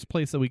first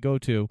place that we go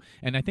to,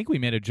 and I think we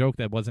made a joke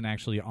that wasn't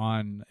actually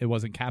it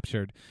wasn't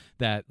captured,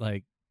 that,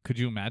 like, could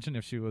you imagine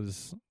if she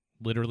was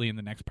literally in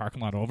the next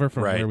parking lot over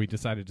from where we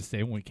decided to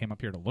stay when we came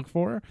up here to look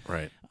for her?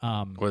 Right.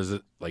 Was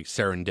it like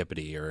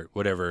serendipity or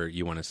whatever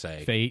you want to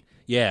say? Fate?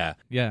 Yeah.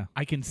 Yeah.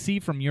 I can see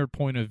from your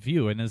point of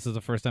view, and this is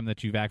the first time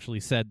that you've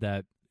actually said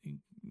that,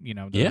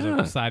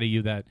 there's a side of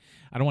you that,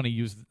 I don't want to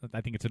use,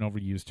 I think it's an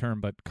overused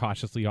term, but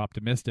cautiously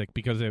optimistic,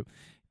 because it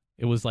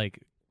was like,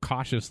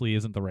 cautiously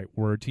isn't the right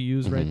word to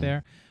use right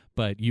there,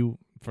 but you,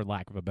 for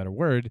lack of a better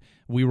word,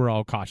 we were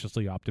all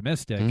cautiously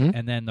optimistic,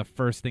 and then the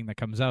first thing that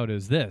comes out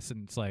is this,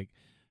 and it's like,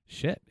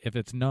 shit, if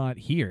it's not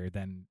here,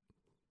 then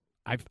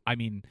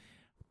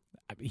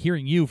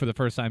hearing you for the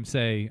first time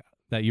say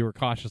that you were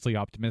cautiously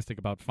optimistic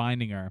about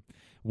finding her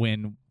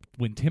when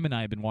Tim and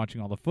I have been watching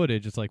all the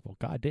footage, it's like, well,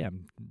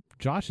 goddamn,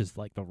 Josh is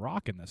like the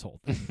Rock in this whole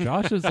thing.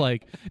 Josh is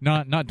like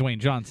not Dwayne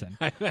Johnson.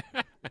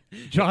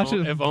 Josh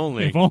is, if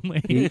only.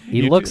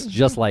 He looks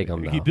just like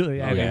him, though.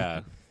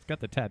 Yeah. He's got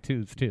the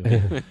tattoos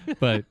too.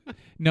 But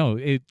no,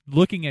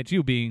 looking at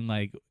you being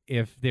like,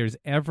 if there's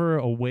ever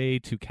a way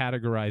to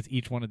categorize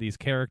each one of these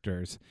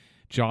characters,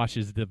 Josh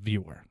is the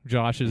viewer.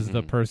 Josh is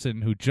the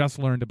person who just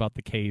learned about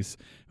the case,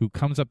 who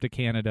comes up to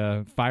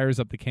Canada, fires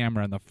up the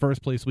camera, and the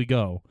first place we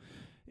go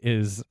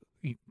is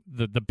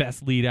the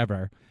best lead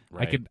ever.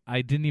 Right.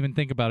 I didn't even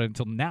think about it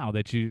until now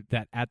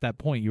that at that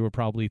point you were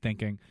probably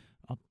thinking,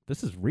 oh,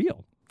 this is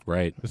real.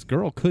 Right. This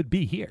girl could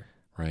be here.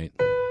 Right.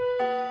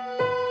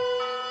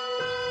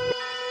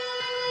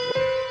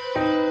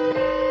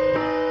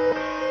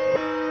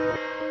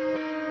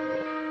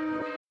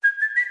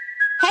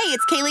 Hey,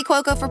 it's Kaylee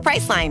Cuoco for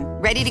Priceline.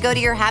 Ready to go to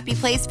your happy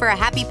place for a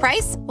happy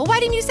price? Well, why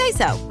didn't you say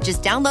so?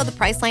 Just download the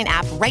Priceline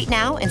app right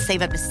now and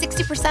save up to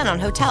 60% on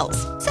hotels.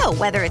 So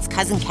whether it's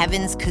Cousin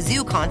Kevin's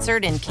Kazoo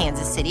Concert in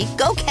Kansas City,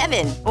 go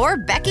Kevin, or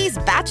Becky's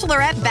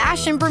Bachelorette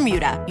Bash in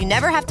Bermuda, you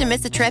never have to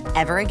miss a trip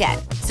ever again.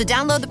 So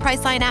download the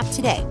Priceline app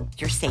today.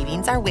 Your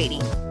savings are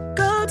waiting.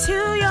 to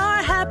your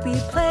happy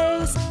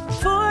place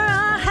for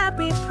a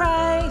happy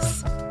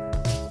price.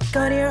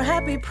 Go to your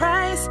happy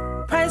price,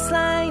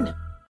 Priceline.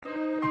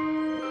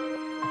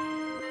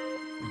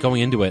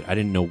 Going into it, I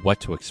didn't know what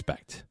to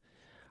expect.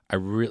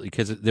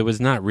 Because there was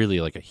not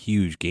really like a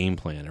huge game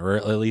plan, or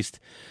at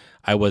least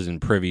I wasn't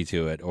privy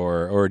to it,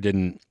 or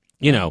didn't,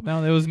 No,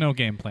 there was no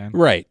game plan.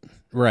 Right.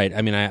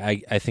 I mean,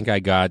 I think I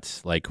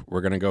got like,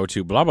 we're gonna go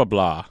to blah blah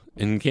blah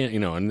and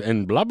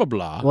and blah blah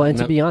blah. Well, and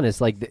to be honest,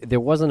 like there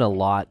wasn't a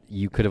lot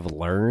you could have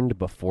learned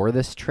before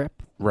this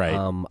trip, right?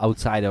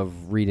 Outside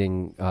of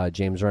reading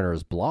James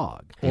Renner's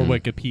blog or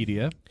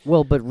Wikipedia.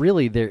 Well, but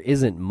really, there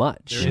isn't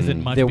much. There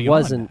isn't much. There beyond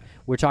wasn't. That.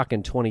 We're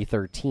talking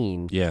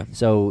 2013. Yeah.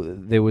 So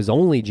there was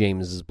only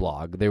James's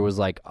blog. There was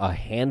like a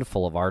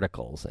handful of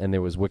articles, and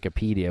there was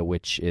Wikipedia,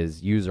 which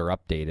is user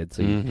updated,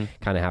 so you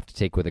kind of have to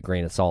take with a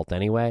grain of salt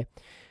anyway.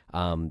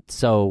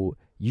 So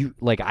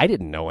I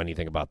didn't know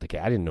anything about the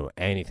case. I didn't know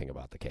anything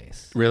about the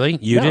case. Really?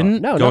 You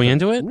didn't? No, going nothing.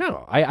 into it?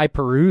 No. I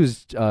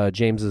perused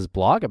James's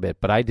blog a bit,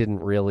 but I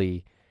didn't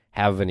really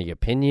have any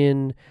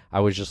opinion. I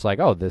was just like,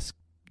 oh, this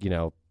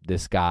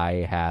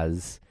guy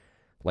has,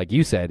 like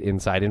you said,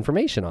 inside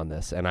information on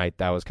this, and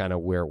that was kind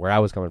of where I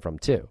was coming from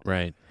too.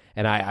 Right.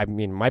 And I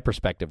mean, my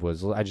perspective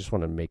was, I just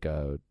want to make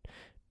a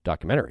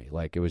documentary.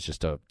 Like, it was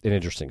just an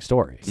interesting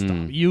story.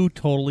 You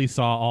totally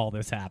saw all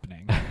this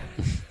happening.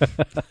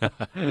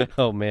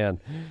 Oh man,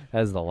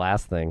 that's the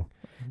last thing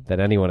that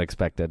anyone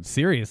expected.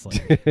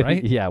 Seriously,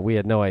 right? Yeah, we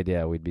had no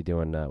idea we'd be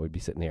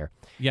sitting here.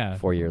 Yeah,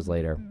 4 years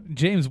later.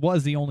 James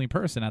was the only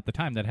person at the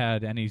time that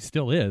had, and he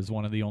still is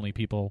one of the only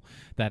people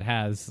that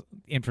has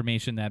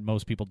information that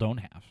most people don't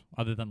have,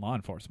 other than law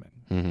enforcement.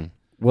 Mm-hmm.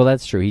 Well,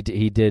 that's true.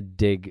 He did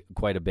dig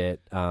quite a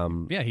bit.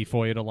 Yeah, he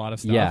FOIA'd a lot of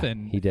stuff, yeah,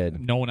 and he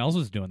did. No one else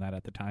was doing that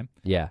at the time.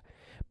 Yeah.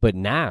 But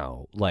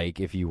now, like,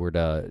 if we were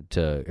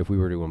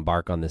to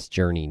embark on this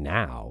journey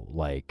now,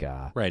 like,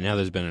 right now,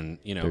 there's been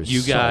there's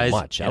you guys so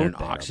much and an out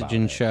there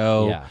Oxygen about it.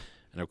 show, yeah.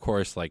 And of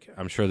course, like,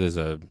 I'm sure there's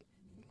a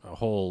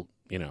whole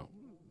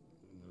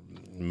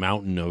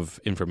mountain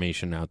of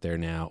information out there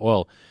now.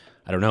 Well,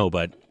 I don't know,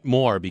 but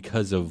more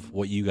because of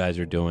what you guys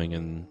are doing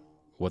and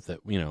what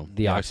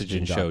the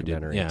Oxygen show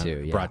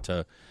did, brought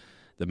to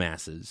the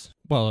masses.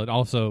 Well, it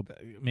also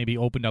maybe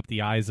opened up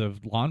the eyes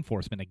of law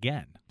enforcement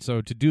again.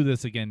 So to do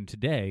this again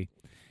today,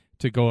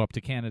 to go up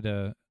to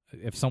Canada,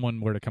 if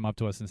someone were to come up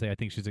to us and say, I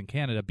think she's in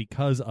Canada,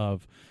 because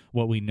of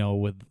what we know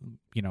with,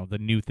 the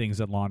new things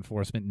that law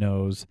enforcement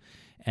knows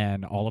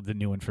and all of the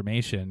new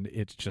information,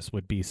 it just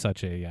would be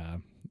such a,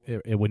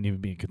 it wouldn't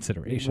even be in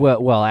consideration.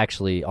 Well,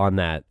 actually, on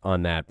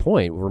that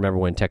point, remember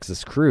when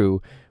Texas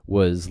Crew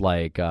was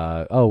like,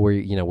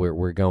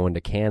 we're going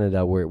to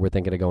Canada. We're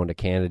thinking of going to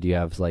Canada. Do you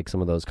have like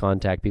some of those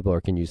contact people, or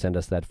can you send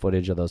us that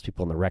footage of those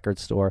people in the record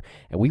store?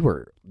 And we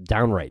were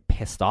downright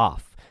pissed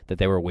off that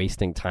they were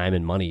wasting time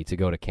and money to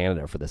go to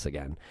Canada for this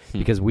again,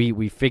 because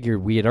we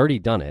figured we had already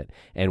done it,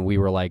 and we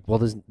were like, well,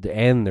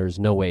 there's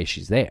no way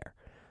she's there,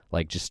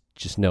 like just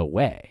no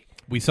way.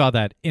 We saw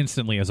that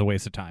instantly as a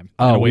waste of time.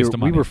 Oh, a waste of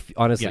money. We were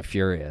honestly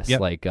furious.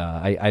 Yep. Like,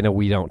 I know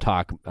we don't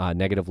talk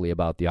negatively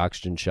about the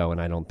Oxygen show, and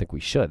I don't think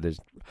we should. There's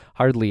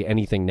hardly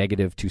anything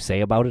negative to say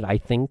about it, I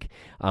think.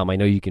 I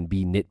know you can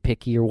be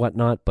nitpicky or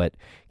whatnot, but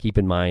keep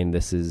in mind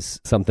this is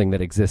something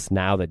that exists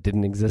now that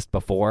didn't exist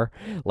before.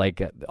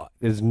 Like,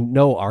 there's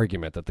no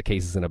argument that the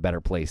case is in a better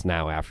place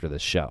now after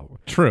this show.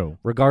 True.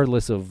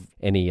 Regardless of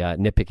any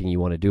nitpicking you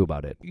want to do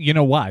about it. You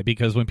know why?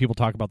 Because when people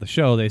talk about the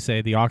show, they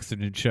say the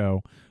Oxygen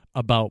show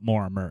about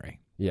Maura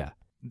Murray. Yeah.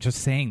 Just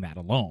saying that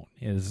alone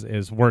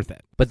is worth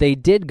it. But they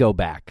did go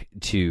back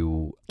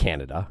to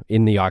Canada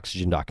in the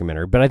Oxygen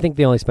documentary, but I think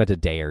they only spent a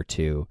day or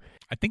two.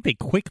 I think they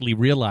quickly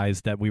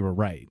realized that we were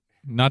right.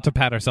 Not to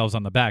pat ourselves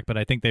on the back, but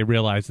I think they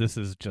realized this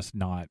is just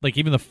not, like,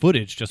 even the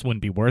footage just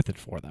wouldn't be worth it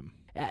for them.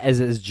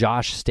 As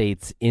Josh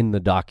states in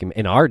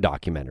in our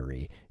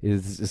documentary,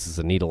 this is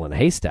a needle in a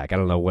haystack. I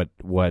don't know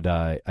what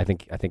I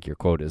think your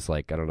quote is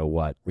like, I don't know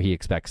what he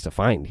expects to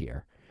find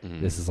here.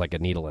 This is like a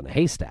needle in a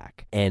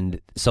haystack.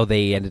 And so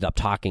they ended up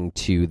talking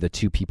to the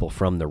two people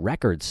from the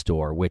record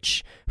store,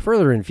 which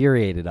further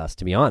infuriated us,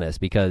 to be honest,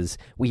 because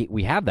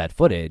we have that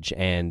footage,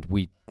 and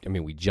we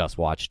just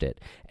watched it,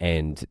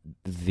 and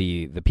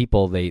the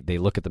people they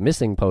look at the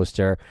missing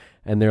poster,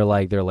 and they're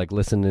like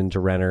listening to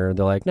Renner, and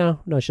they're like, no,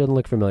 she doesn't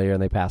look familiar,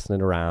 and they passing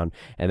it around,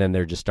 and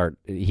then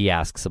he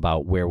asks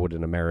about where would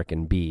an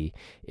American be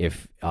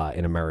if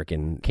an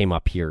American came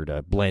up here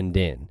to blend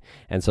in,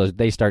 and so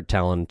they start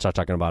talking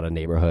about a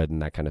neighborhood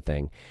and that kind of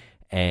thing,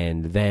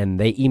 and then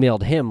they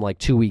emailed him like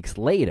 2 weeks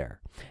later.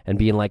 And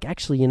being like,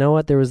 actually, you know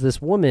what? There was this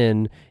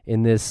woman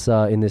in this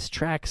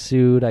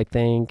tracksuit, I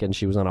think, and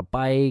she was on a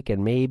bike,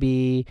 and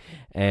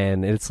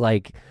it's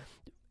like,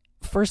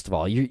 first of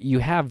all, you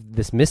have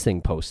this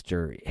missing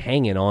poster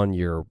hanging on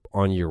your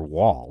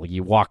wall.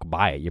 You walk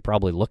by it, you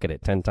probably look at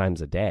it 10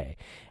 times a day.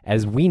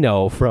 As we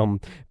know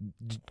from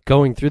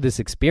going through this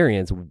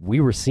experience, we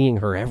were seeing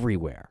her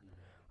everywhere.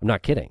 I'm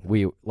not kidding.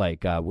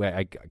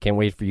 I can't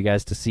wait for you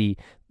guys to see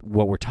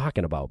what we're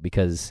talking about,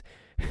 because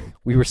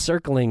we were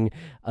circling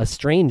a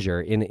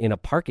stranger in a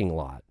parking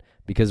lot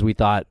because we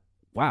thought,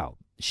 wow,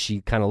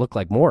 she kind of looked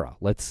like Maura.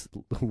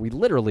 We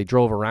literally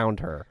drove around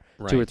her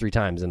 2 or 3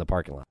 times in the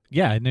parking lot.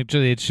 Yeah, and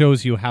it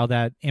shows you how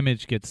that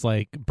image gets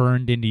like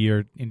burned into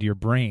your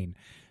brain.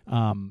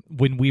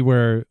 When we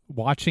were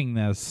watching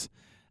this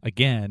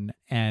again,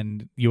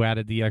 and you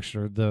added the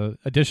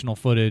additional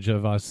footage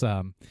of us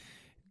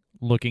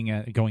looking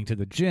at going to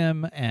the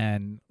gym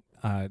and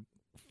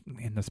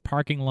in this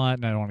parking lot,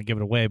 and I don't want to give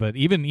it away, but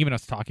even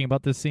us talking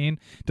about this scene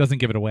doesn't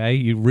give it away.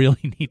 You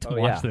really need to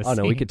watch this. Oh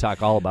no, scene. we could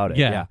talk all about it.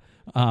 Yeah.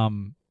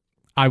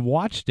 I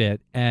watched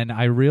it and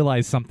I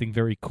realized something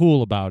very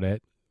cool about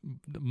it,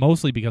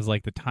 mostly because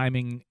like the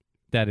timing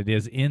that it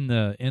is in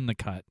the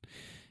cut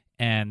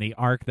and the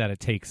arc that it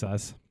takes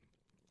us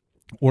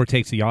or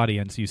takes the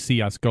audience. You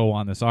see us go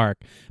on this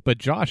arc, but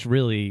Josh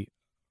really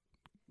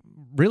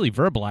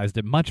verbalized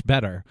it much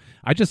better.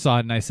 I just saw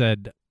it and I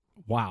said,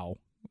 wow,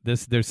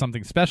 there's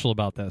something special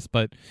about this.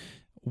 But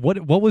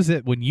what was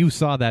it when you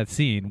saw that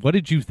scene? What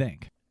did you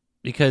think?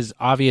 Because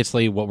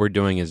obviously what we're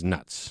doing is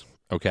nuts,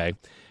 okay?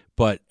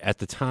 But at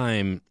the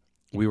time,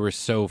 we were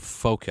so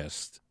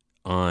focused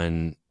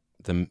on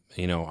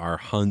our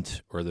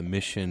hunt or the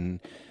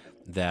mission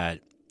that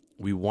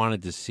we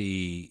wanted to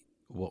see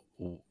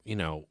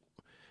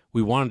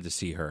we wanted to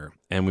see her,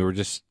 and we were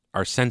just,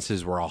 our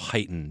senses were all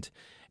heightened,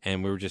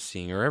 and we were just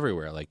seeing her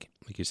everywhere, like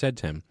you said,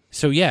 Tim.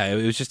 So yeah,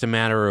 it was just a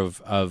matter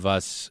of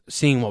us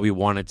seeing what we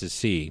wanted to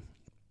see,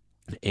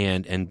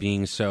 and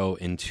being so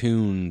in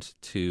tuned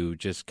to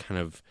just kind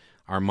of,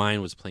 our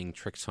mind was playing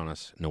tricks on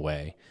us in a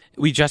way.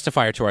 We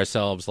justify it to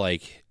ourselves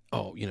like,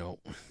 oh,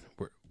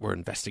 we're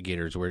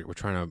investigators. We're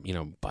trying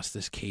to, bust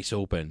this case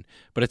open.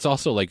 But it's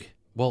also like,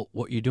 well,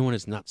 what you're doing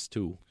is nuts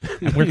too.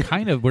 And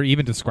we're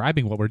even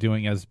describing what we're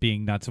doing as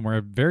being nuts, and we're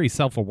very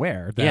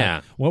self-aware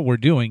that what we're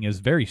doing is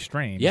very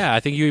strange. Yeah, I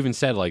think you even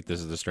said like,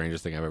 this is the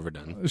strangest thing I've ever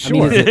done.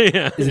 Sure. I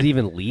mean, is it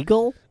even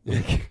legal?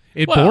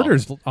 It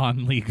borders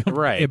on legal.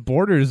 Right. It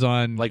borders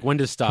on like, when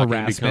does stalking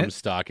harassment? become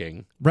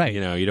stalking? Right.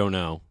 You don't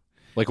know.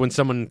 Like when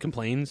someone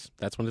complains,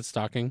 that's when it's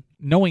stalking.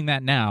 Knowing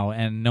that now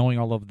and knowing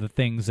all of the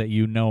things that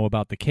you know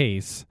about the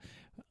case,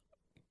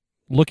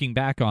 looking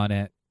back on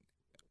it,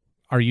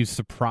 are you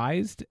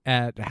surprised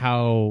at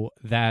how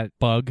that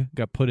bug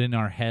got put in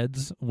our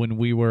heads when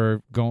we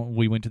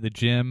went to the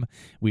gym?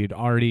 We had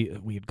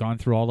gone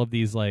through all of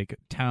these like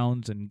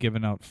towns and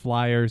given out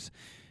flyers.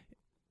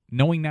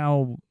 Knowing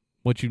now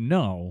what you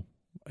know,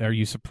 are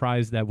you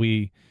surprised that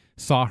we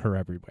saw her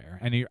everywhere?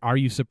 And are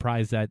you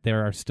surprised that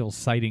there are still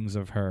sightings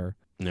of her?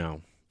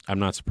 No, I'm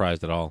not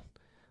surprised at all.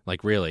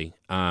 Like, really.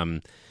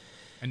 And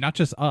not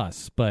just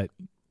us, but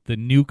the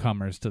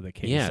newcomers to the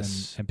case.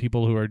 Yes. And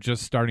people who are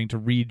just starting to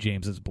read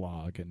James's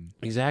blog. And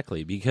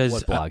exactly, because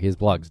what blog? His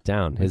blog's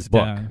down. His it's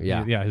book. down.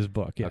 Yeah, his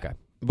book. Yeah. Okay.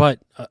 But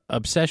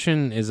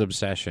obsession is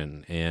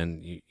obsession,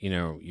 and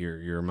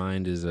your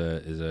mind is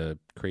a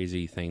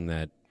crazy thing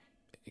that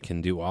can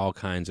do all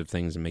kinds of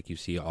things and make you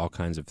see all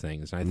kinds of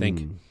things. And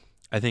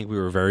I think we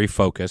were very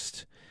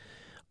focused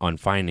on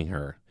finding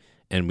her,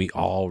 and we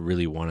all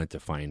really wanted to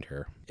find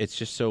her. It's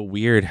just so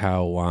weird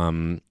how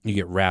you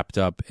get wrapped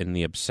up in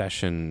the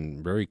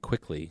obsession very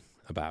quickly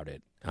about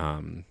it.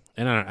 And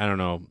I don't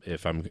know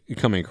if I'm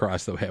coming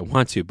across the way I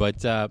want to,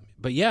 but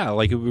yeah,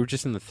 like we were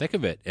just in the thick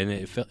of it, and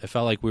it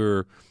felt like we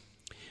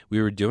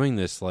were doing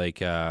this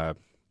like I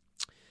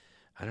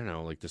don't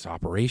know, like this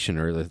operation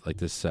or like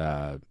this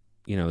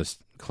this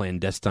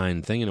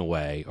clandestine thing in a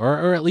way,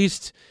 or at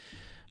least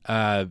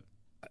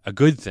a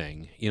good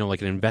thing,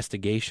 like an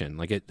investigation.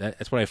 Like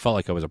that's what I felt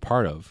like I was a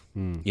part of.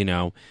 I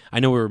know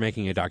we were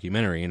making a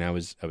documentary, and I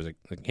was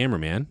a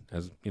cameraman,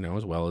 as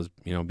as well as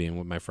being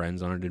with my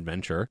friends on an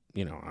adventure.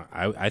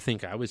 I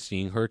think I was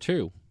seeing her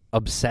too.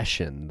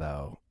 Obsession,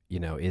 though,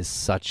 is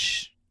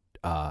such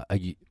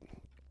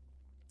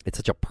it's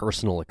such a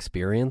personal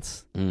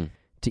experience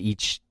to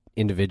each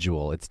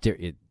individual.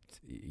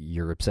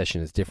 Your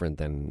obsession is different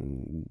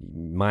than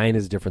mine,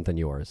 is different than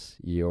yours.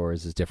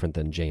 Yours is different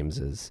than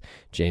James's.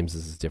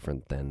 James's is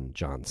different than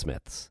John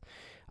Smith's.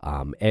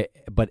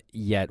 But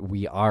yet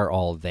we are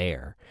all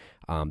there.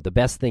 The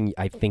best thing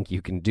I think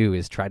you can do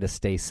is try to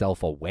stay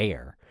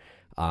self-aware.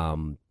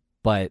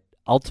 But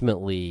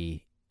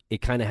ultimately,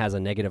 it kind of has a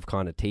negative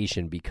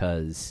connotation,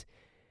 because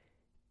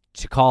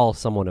to call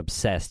someone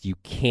obsessed, you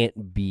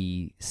can't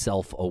be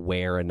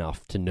self-aware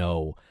enough to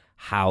know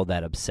how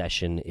that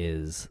obsession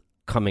is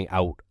coming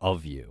out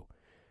of you.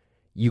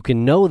 You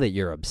can know that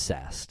you're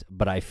obsessed,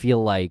 but I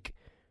feel like,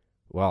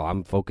 well,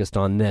 I'm focused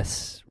on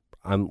this.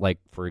 I'm like,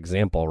 for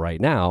example, right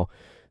now,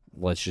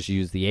 let's just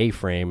use the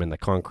A-frame and the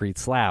concrete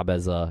slab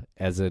as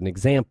an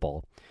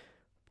example.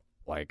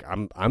 Like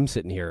I'm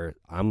sitting here,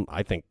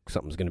 I think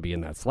something's going to be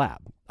in that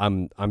slab.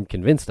 I'm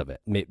convinced of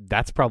it.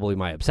 That's probably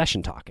my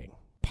obsession talking.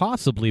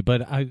 Possibly,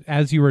 but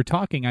as you were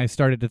talking, I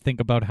started to think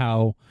about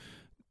how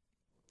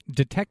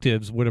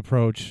detectives would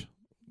approach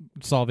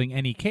solving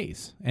any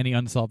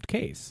unsolved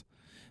case.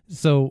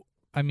 So,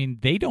 I mean,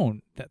 they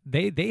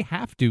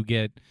have to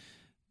get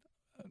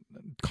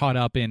caught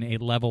up in a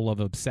level of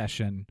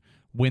obsession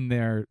when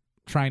they're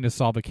trying to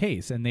solve a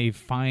case, and they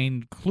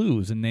find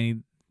clues and they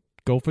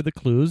go for the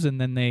clues and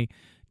then they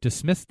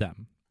dismiss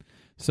them.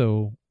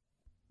 So,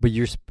 but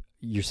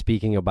you're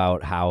speaking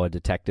about how a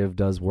detective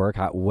does work.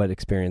 What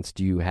experience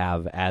do you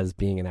have as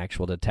being an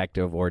actual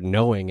detective or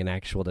knowing an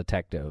actual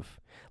detective?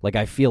 Like,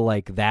 I feel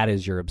like that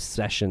is your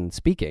obsession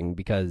speaking,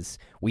 because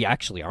we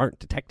actually aren't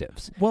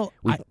detectives. Well,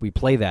 we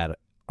play that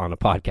on a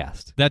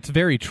podcast. That's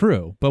very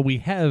true. But we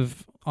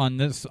have on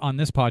this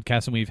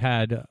podcast, and we've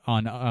had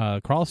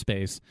on Crawl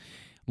Space,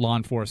 law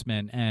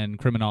enforcement and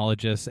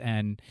criminologists,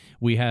 and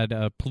we had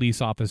a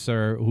police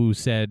officer who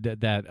said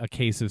that a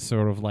case is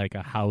sort of like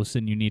a house,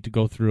 and you need to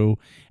go through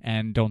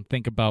and don't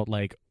think about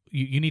like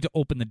you need to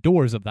open the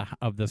doors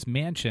of this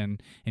mansion,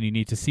 and you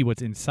need to see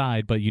what's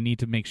inside, but you need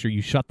to make sure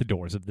you shut the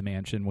doors of the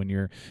mansion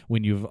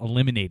when you've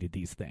eliminated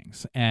these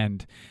things.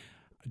 And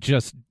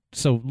just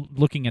so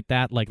looking at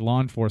that like law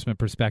enforcement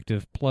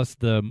perspective, plus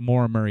the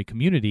Maura Murray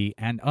community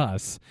and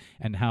us,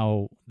 and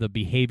how the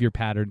behavior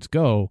patterns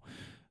go.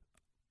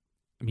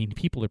 I mean,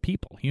 people are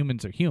people.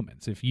 Humans are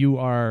humans. If you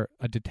are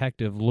a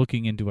detective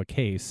looking into a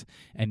case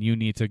and you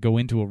need to go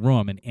into a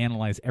room and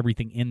analyze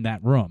everything in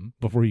that room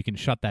before you can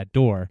shut that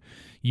door,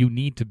 you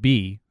need to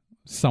be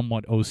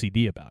somewhat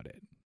OCD about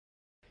it.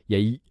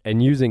 Yeah,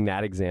 and using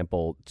that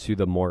example to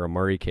the Maura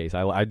Murray case,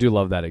 I do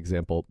love that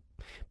example.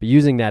 But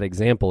using that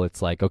example,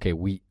 it's like, okay,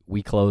 we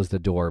close the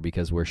door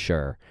because we're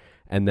sure.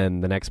 And then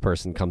the next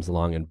person comes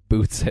along and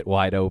boots it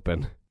wide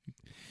open.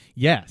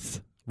 Yes,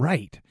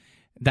 right.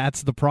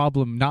 That's the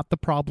problem, not the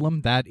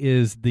problem. That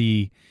is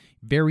the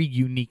very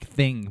unique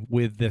thing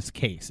with this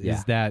case,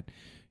 is that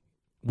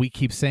we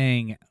keep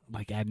saying,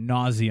 like ad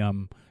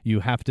nauseum,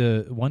 you have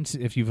to,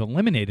 if you've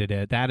eliminated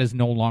it, that is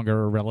no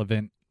longer a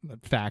relevant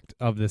fact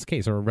of this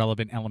case or a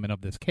relevant element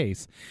of this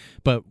case.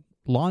 But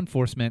law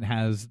enforcement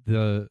has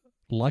the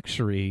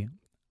luxury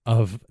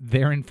of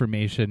their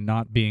information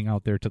not being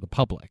out there to the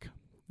public.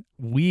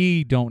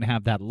 We don't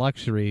have that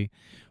luxury.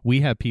 We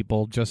have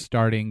people just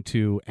starting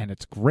to, and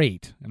it's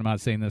great, and I'm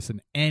not saying this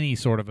in any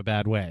sort of a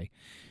bad way,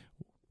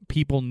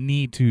 people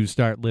need to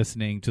start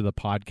listening to the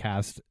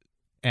podcast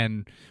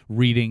and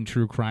reading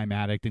True Crime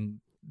Addict and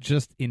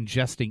just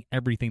ingesting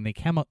everything they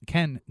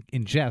can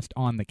ingest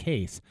on the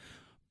case.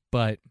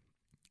 But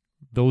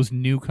those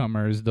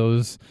newcomers,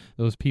 those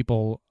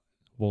people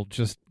will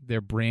just,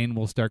 their brain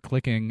will start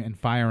clicking and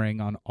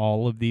firing on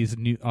all of these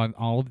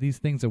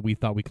things that we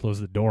thought we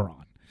closed the door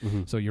on.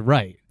 Mm-hmm. So you're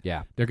right.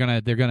 Yeah. They're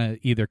gonna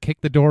either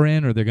kick the door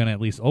in, or they're gonna at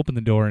least open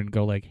the door and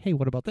go like, "Hey,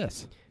 what about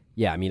this?"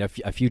 Yeah, I mean, a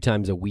few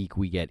times a week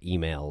we get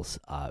emails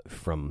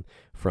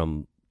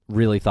from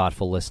really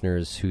thoughtful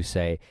listeners who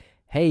say,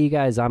 "Hey, you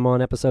guys, I'm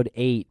on episode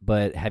 8,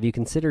 but have you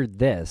considered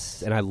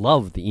this?" And I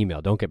love the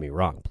email. Don't get me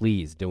wrong.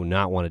 Please do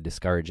not want to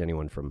discourage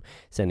anyone from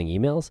sending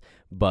emails,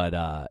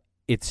 but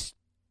it's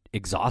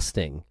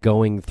exhausting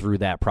going through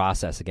that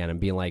process again and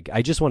being like,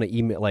 I just want to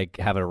email, like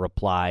have a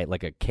reply,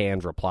 like a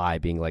canned reply,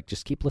 being like,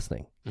 just keep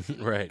listening.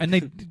 Right.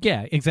 And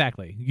yeah,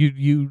 exactly.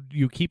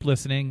 You keep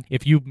listening.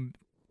 If you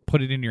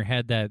put it in your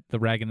head that the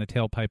rag in the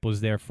tailpipe was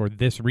there for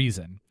this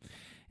reason,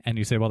 and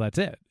you say, well, that's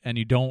it, and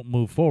you don't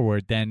move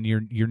forward, then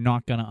you're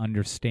not going to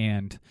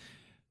understand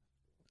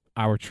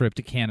our trip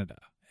to Canada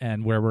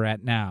and where we're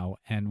at now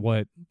and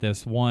what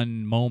this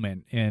one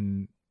moment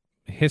in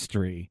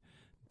history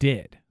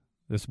did.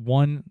 This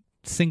one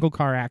single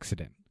car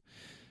accident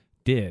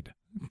did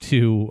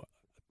to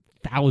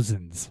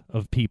thousands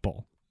of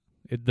people.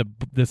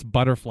 This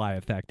butterfly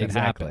effect that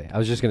happened. I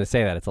was just going to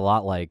say that. It's a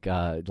lot like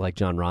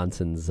John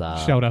Ronson's...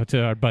 shout out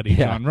to our buddy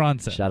John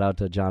Ronson. Shout out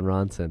to John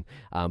Ronson.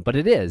 But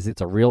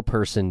it's a real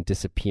person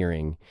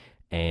disappearing,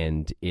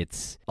 and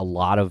it's a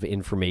lot of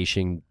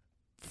information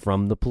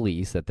from the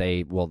police that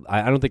I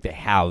don't think they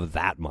have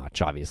that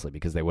much, obviously,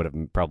 because they would have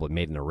probably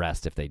made an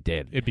arrest if they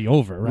did. It'd be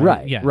over,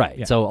 right? Right.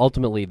 Yeah. So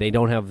ultimately, they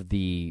don't have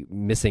the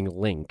missing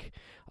link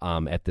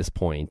at this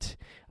point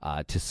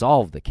to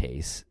solve the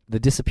case. The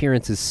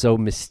disappearance is so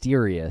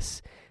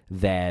mysterious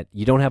that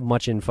you don't have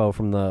much info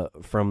from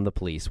the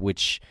police,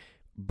 which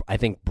I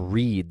think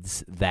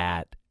breeds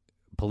that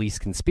police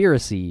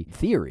conspiracy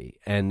theory.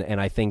 And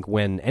I think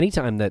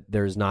anytime that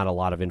there's not a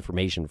lot of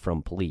information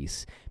from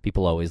police,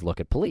 people always look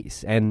at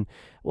police. And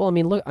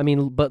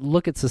but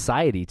look at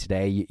society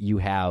today. You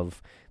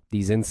have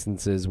these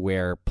instances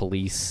where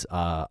police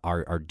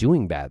are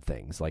doing bad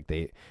things, like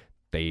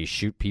they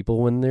shoot people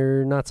when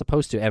they're not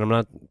supposed to. And I'm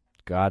not,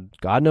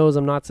 God knows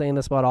I'm not saying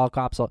this about all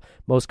cops.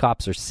 Most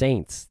cops are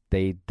saints.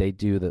 They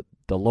do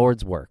the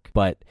Lord's work.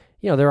 But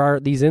there are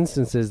these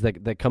instances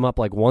that come up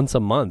like once a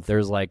month.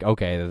 There's like,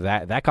 okay,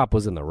 that cop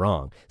was in the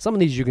wrong. Some of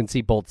these you can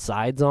see both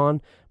sides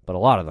on, but a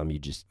lot of them you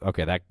just,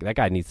 okay, that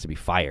guy needs to be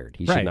fired.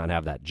 He should not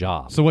have that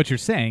job. So what you're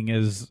saying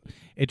is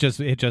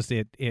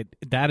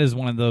that is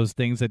one of those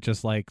things that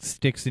just like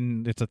sticks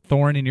in, it's a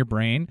thorn in your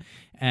brain,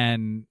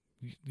 and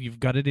you've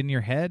got it in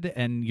your head,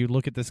 and you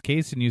look at this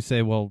case and you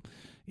say, well,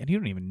 and you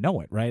don't even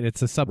know it, right?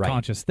 It's a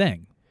subconscious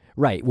thing.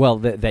 Right. Well,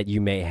 that you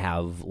may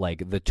have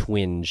like the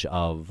twinge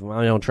of, well,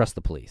 I don't trust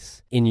the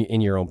police in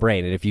your own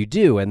brain, and if you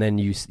do, and then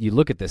you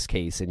look at this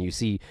case and you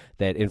see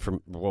that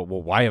well,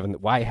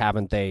 why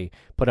haven't they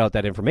put out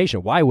that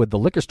information? Why would the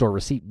liquor store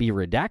receipt be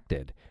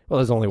redacted? Well,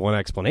 there's only one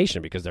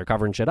explanation, because they're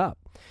covering shit up.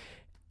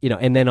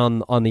 And then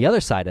on the other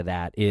side of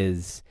that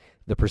is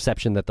the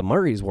perception that the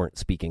Murrays weren't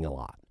speaking a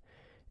lot.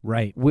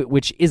 Right.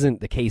 Which isn't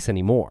the case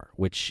anymore,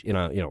 which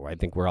I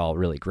think we're all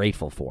really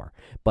grateful for.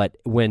 But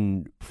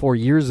 4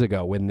 years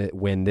ago,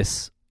 when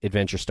this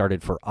adventure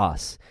started for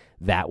us,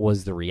 that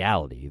was the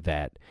reality,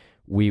 that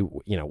we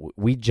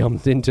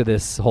jumped into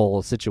this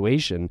whole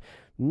situation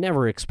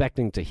never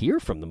expecting to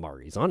hear from the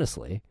Murrays,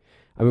 honestly.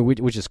 I mean,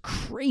 which is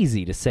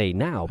crazy to say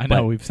now. I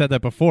know, we've said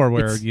that before,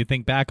 where you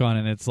think back on it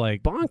and it's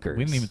like, bonkers.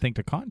 We didn't even think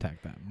to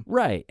contact them.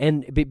 Right,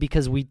 and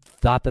because we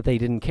thought that they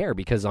didn't care,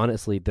 because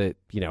honestly,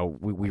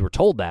 we were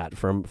told that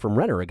from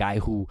Renner, a guy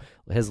who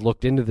has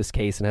looked into this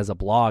case and has a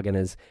blog and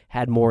has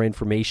had more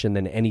information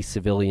than any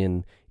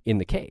civilian in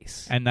the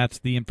case. And that's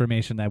the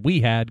information that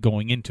we had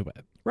going into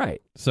it.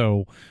 Right.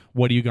 So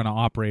what are you going to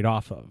operate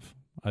off of?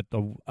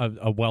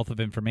 A wealth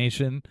of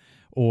information,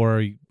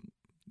 or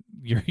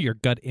your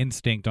gut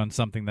instinct on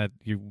something that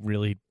you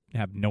really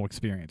have no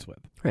experience with?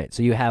 Right.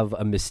 So you have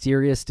a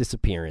mysterious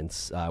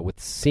disappearance with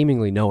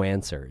seemingly no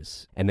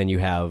answers, and then you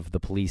have the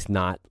police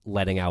not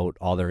letting out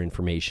all their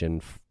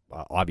information,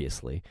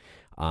 obviously,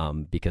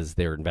 because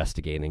they're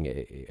investigating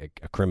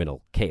a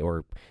criminal case,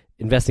 or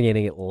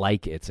investigating it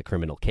like it's a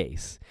criminal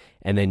case.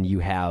 And then you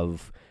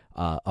have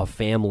a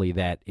family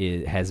that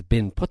has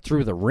been put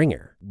through the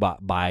ringer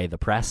by the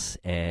press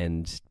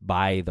and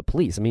by the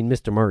police. I mean,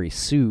 Mr. Murray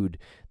sued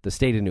the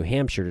state of New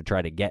Hampshire to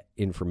try to get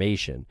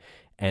information,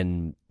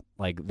 and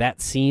like that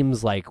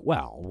seems like,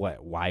 well,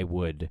 why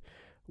would?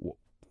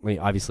 I mean,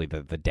 obviously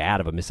the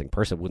dad of a missing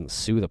person wouldn't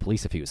sue the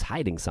police if he was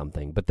hiding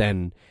something, but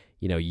then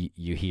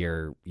you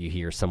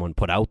hear someone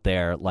put out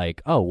there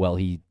like, oh well,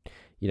 he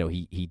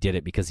did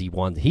it because he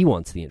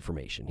wants the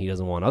information. He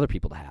doesn't want other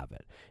people to have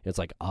it. And it's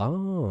like,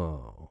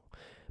 oh.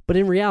 But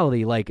in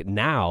reality, like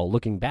now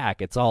looking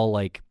back, it's all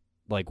like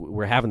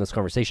we're having this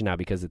conversation now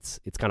because it's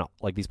kind of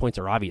like these points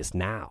are obvious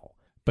now.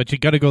 But you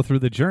got to go through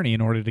the journey in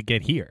order to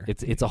get here.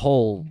 It's a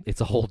whole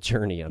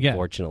journey,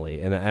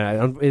 unfortunately, and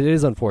it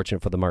is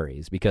unfortunate for the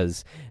Murrays,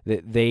 because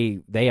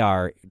they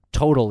are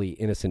totally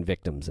innocent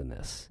victims in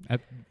this.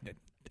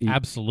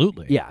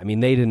 Absolutely. Yeah, I mean,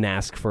 they didn't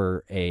ask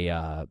for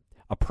a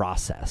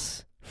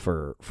process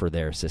for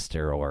their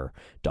sister or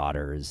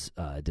daughter's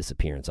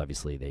disappearance.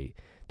 Obviously,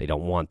 they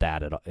don't want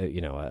that at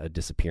a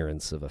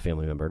disappearance of a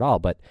family member at all.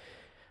 But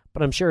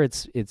I'm sure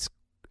it's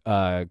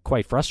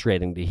quite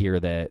frustrating to hear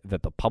that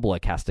the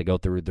public has to go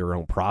through their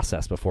own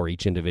process before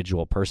each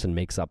individual person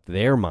makes up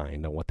their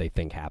mind on what they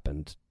think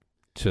happened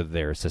to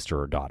their sister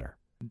or daughter.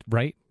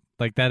 Right?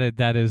 Like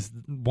that is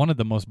one of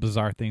the most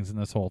bizarre things in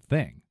this whole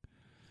thing,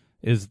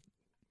 is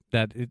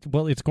that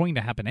it's going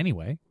to happen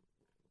anyway.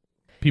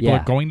 People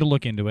are going to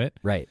look into it.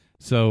 Right.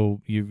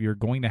 So you're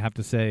going to have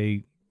to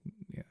say,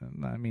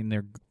 I mean,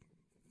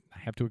 I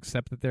have to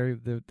accept that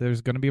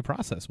there's going to be a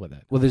process with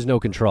it. Well, there's no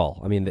control.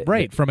 I mean,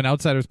 from an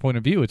outsider's point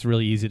of view, it's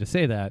really easy to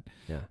say that.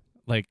 Yeah.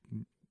 Like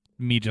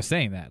me just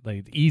saying that,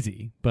 like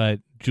easy. But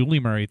Julie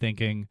Murray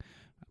thinking,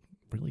 I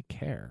really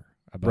care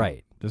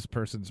about this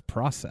person's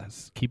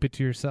process. Keep it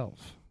to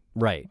yourself.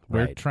 Right.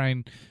 We're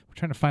trying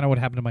to find out what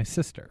happened to my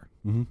sister.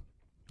 Mm-hmm.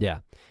 Yeah.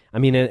 I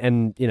mean,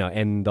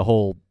 and the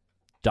whole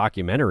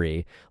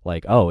documentary,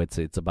 like, oh, it's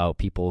about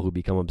people who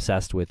become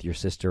obsessed with your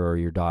sister or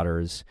your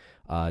daughter's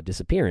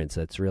disappearance.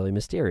 That's really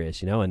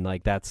mysterious, and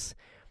like that's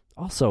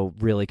also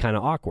really kind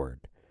of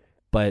awkward.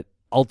 But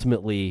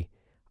ultimately,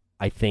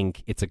 I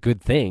think it's a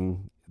good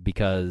thing,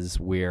 because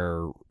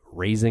we're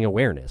raising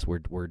awareness.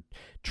 We're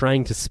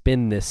trying to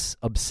spin this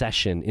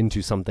obsession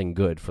into something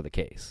good for the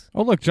case.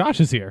 Oh, look, Josh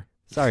is here.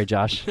 Sorry,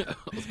 Josh.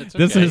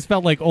 This has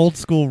felt like old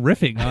school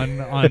riffing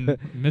on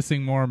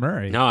missing Maura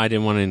Murray. No, I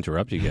didn't want to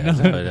interrupt you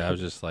guys, but I was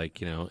just like,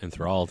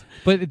 enthralled.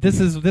 But this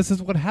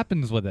is what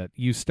happens with it.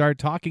 You start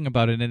talking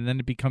about it, and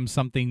then it becomes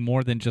something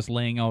more than just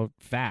laying out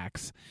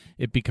facts.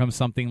 It becomes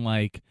something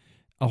like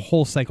a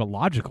whole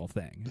psychological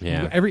thing.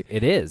 Yeah,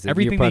 it is.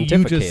 Everything You're that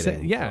you just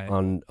said,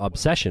 on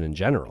obsession in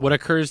general. What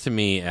occurs to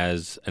me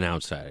as an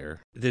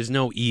outsider, there's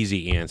no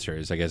easy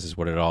answers, I guess, is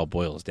what it all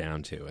boils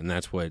down to. And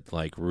that's what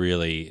like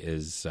really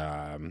is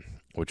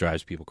what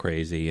drives people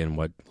crazy, and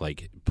what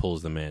like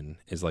pulls them in,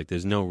 is like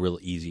there's no real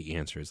easy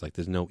answers. Like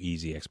there's no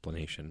easy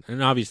explanation.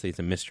 And obviously it's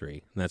a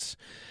mystery.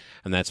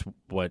 And that's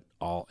what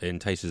all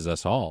entices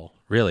us all,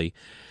 really.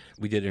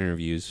 We did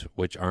interviews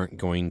which aren't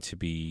going to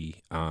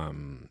be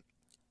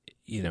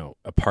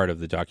a part of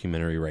the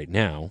documentary right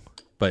now,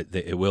 but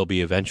it will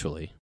be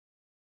eventually.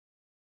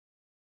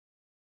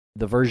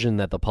 The version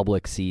that the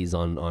public sees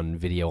on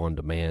video on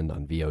demand,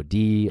 on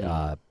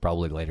VOD,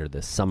 probably later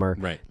this summer,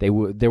 right? There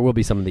will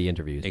be some of the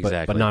interviews,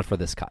 exactly, but not for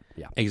this cut.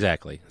 Yeah,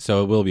 exactly.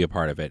 So it will be a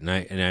part of it. And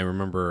I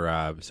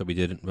remember, so we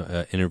did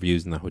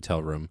interviews in the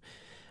hotel room,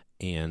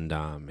 and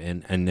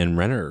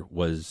Renner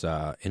was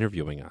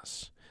interviewing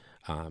us.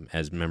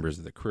 as members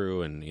of the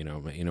crew, and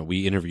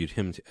we interviewed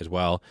him as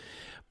well.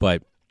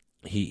 But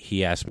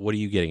he asked, "What are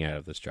you getting out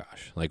of this,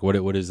 Josh? Like,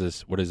 what is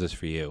this? What is this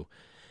for you?"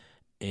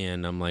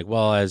 And I'm like,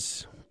 "Well,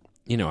 as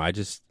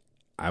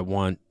I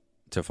want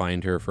to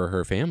find her for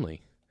her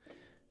family,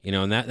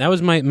 and that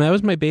was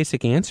my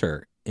basic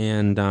answer."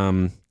 And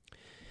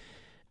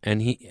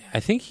I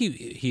think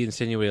he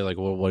insinuated like,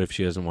 "Well, what if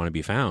she doesn't want to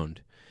be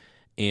found?"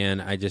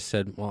 And I just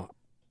said, "Well,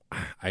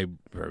 I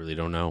really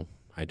don't know.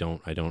 I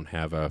don't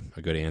have a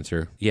good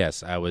answer."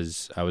 Yes, I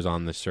was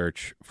on the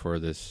search for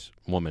this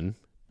woman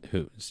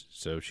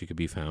so she could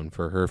be found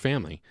for her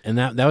family, and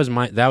that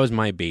was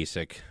my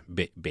basic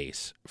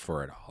base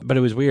for it all. But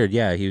it was weird.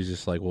 Yeah, he was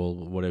just like, "Well,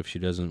 what if she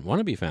doesn't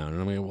want to be found?"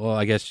 And I mean, well,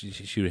 I guess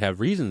she would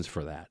have reasons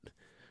for that.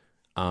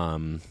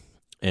 And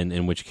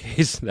in which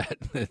case that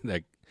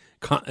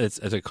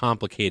it's a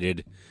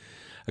complicated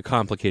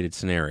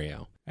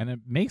scenario. And it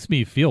makes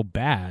me feel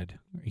bad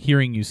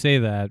hearing you say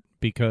that,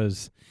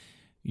 because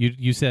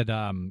you said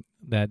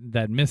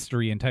that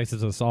mystery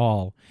entices us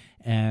all,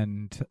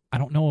 and I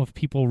don't know if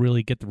people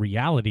really get the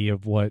reality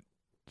of what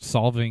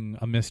solving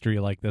a mystery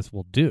like this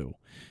will do.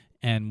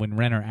 And when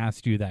Renner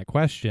asked you that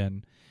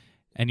question,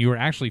 and you were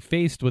actually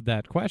faced with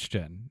that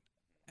question,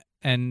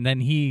 and then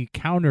he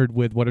countered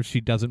with, "What if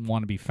she doesn't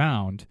want to be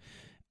found?"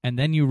 And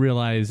then you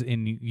realize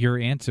in your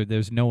answer,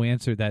 there's no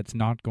answer that's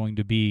not going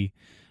to be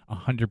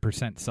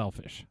 100%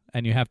 selfish.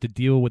 And you have to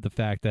deal with the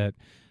fact that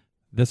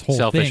this whole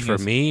selfish thing for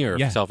is, me or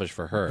selfish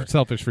for her?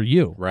 Selfish for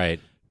you. Right.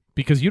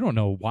 Because you don't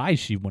know why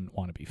she wouldn't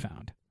want to be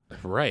found.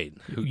 Right.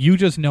 You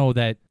just know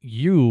that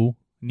you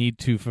need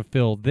to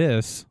fulfill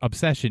this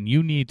obsession.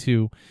 You need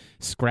to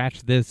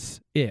scratch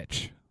this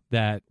itch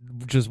that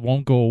just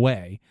won't go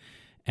away.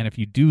 And if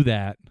you do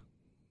that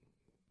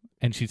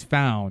and she's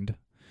found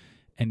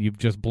and you've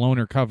just blown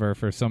her cover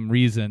for some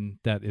reason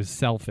that is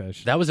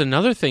selfish. That was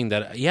another thing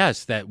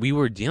that we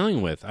were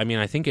dealing with. I mean,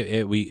 I think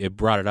it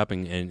brought it up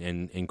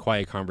in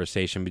quiet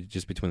conversation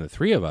just between the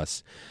three of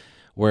us,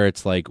 where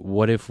it's like,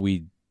 what if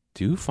we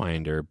do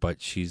find her,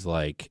 but she's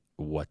like,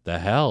 what the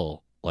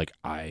hell? Like,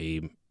 I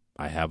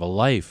have a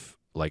life.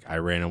 Like, I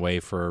ran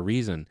away for a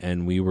reason,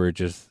 and we were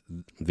just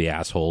the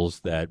assholes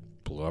that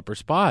blew up her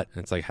spot.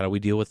 And it's like, how do we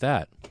deal with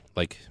that?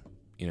 Like,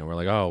 we're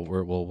like, oh,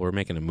 we're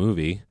making a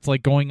movie. It's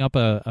like going up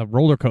a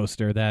roller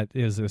coaster that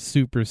is a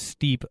super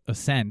steep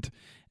ascent,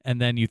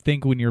 and then you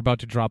think when you're about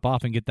to drop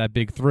off and get that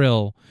big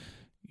thrill,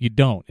 you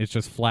don't. It's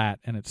just flat,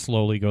 and it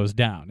slowly goes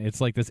down.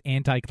 It's like this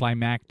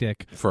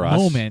anticlimactic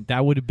moment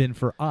that would have been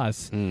for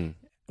us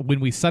when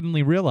we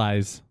suddenly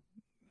realize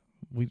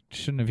we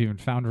shouldn't have even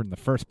found her in the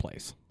first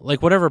place.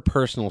 Like, whatever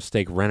personal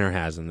stake Renner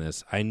has in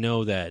this, I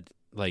know that,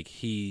 like,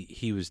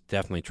 he was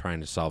definitely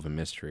trying to solve a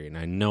mystery, and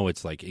I know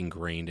it's like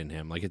ingrained in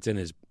him. Like, it's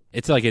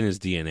like in his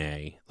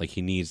DNA. Like,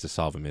 he needs to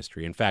solve a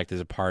mystery. In fact,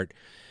 there's a part.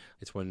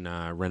 It's when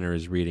Renner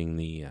is reading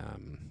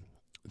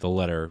the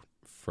letter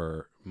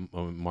for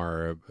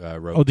Mara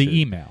wrote. Oh, the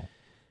email.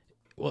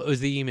 Well, it was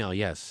the email,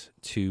 yes,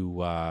 to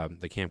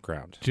the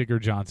campground. Jigger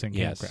Johnson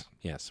campground.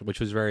 Yes, which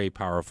was very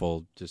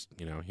powerful, just,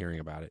 hearing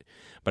about it.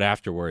 But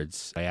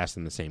afterwards, I asked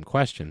him the same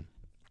question,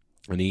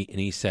 and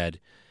he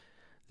said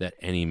that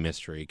any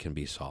mystery can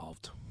be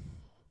solved.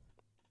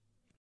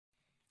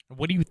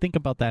 What do you think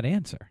about that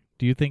answer?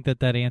 Do you think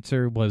that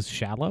answer was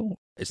shallow?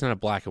 It's not a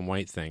black and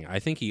white thing. I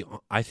think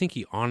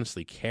he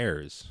honestly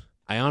cares.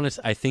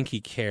 I think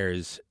he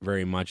cares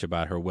very much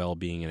about her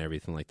well-being and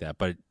everything like that.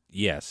 But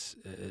yes,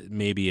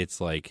 maybe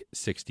it's like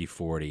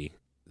 60-40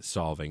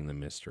 solving the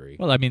mystery.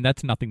 Well, I mean,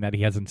 that's nothing that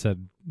he hasn't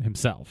said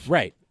himself.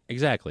 Right.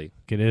 Exactly.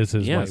 It is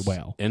his white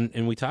whale.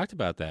 And we talked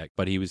about that.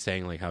 But he was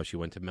saying like how she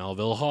went to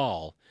Melville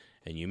Hall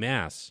and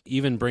UMass,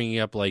 even bringing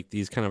up like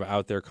these kind of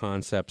out there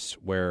concepts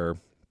where,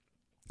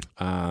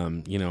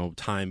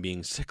 time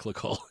being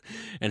cyclical,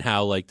 and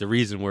how like the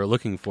reason we're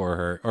looking for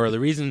her, or the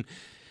reason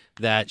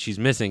that she's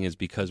missing, is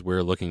because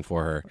we're looking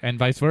for her, and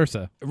vice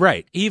versa.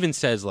 Right. He even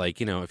says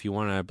like, if you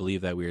want to believe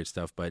that weird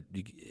stuff, but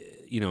the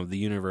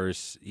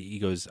universe. He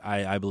goes,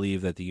 I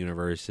believe that the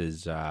universe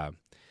is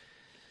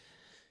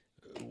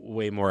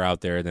way more out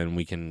there than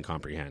we can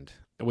comprehend,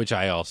 which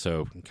I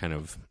also kind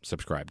of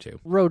subscribe to.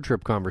 Road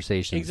trip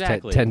conversations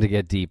Exactly. tend to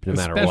get deep no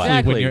matter what.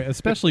 Exactly.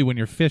 Especially when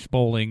you're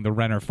fishbowling the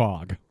Renner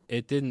fog.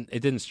 It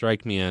didn't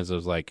strike me as I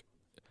was like,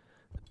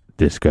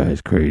 this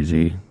guy's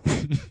crazy.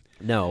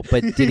 No,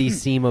 but did he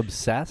seem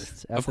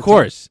obsessed? Of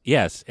course,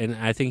 yes. And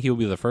I think he'll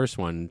be the first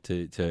one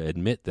to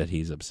admit that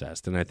he's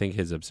obsessed. And I think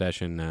his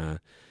obsession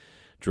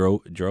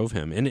drove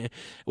him. And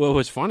what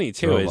was funny,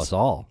 too, drove is us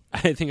all.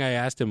 I think I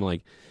asked him,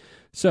 like,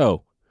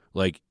 so,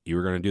 like, you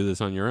were going to do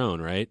this on your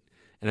own, right?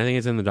 And I think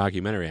it's in the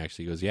documentary,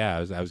 actually. He goes, yeah,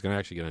 I was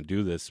going to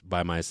do this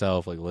by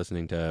myself, like,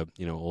 listening to,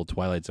 old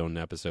Twilight Zone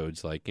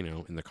episodes, like,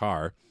 in the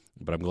car.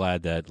 But I'm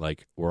glad that,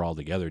 like, we're all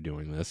together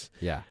doing this.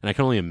 Yeah. And I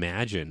can only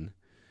imagine,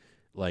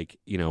 like,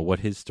 what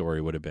his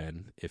story would have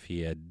been if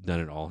he had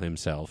done it all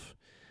himself.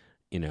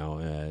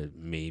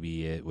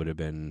 Maybe it would have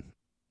been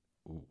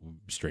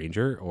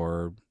stranger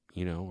or,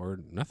 or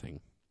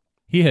nothing.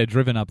 He had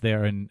driven up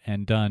there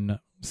and done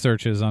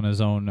searches on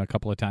his own a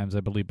couple of times, I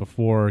believe,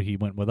 before he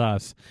went with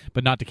us,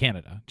 but not to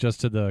Canada,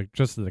 just to the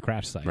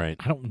crash site. Right.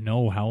 I don't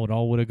know how it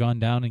all would have gone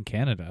down in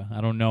Canada.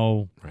 I don't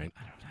know. Right.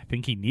 I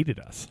think he needed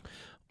us.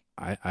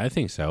 I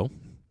think so.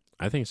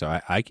 I think so.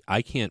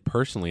 I can't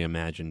personally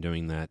imagine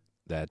doing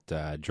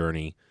that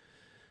journey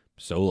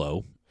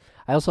solo.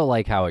 I also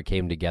like how it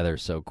came together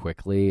so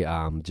quickly.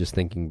 Just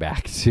thinking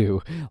back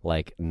to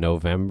like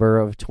November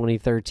of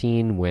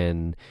 2013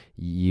 when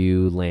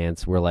you,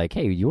 Lance, were like,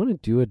 hey, you want to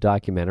do a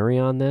documentary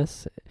on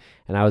this?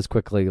 And I was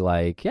quickly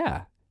like,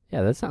 yeah,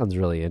 that sounds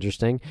really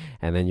interesting.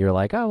 And then you're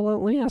like, oh,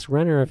 well, let me ask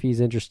Renner if he's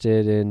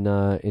interested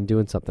in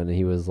doing something. And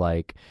he was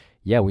like,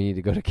 yeah, we need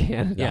to go to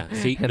Canada. Yeah,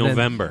 see, and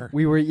November.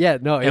 We were,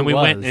 and we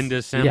went in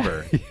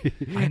December. Yeah.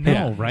 I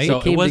know, right? So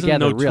It came wasn't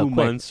together no real 2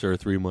 quick. months or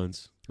 3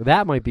 months.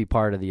 That might be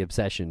part of the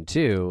obsession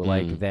too,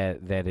 like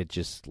that it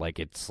just like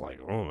it's like,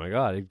 oh my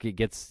god, it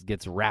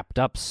gets wrapped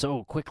up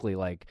so quickly,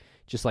 like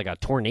just like a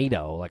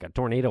tornado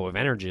of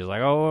energy. It's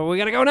like, oh, we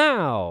gotta go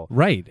now,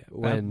 Right.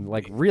 when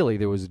like really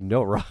there was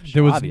no rush.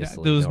 There was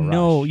obviously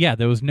no rush.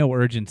 there was no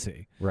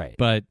urgency. Right.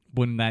 But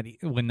when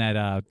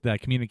that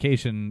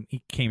communication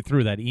came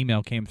through, that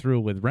email came through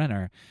with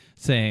Renner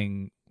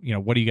saying,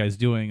 what are you guys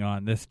doing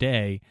on this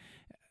day?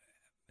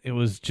 It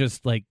was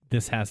just like,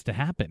 this has to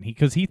happen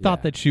because he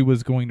thought that she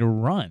was going to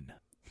run.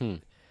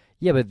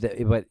 Yeah,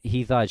 but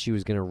he thought she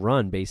was going to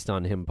run based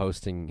on him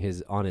posting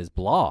on his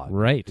blog,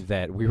 Right.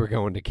 that we were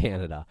going to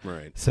Canada.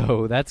 Right.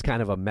 So that's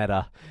kind of a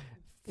meta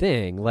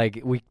thing.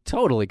 Like we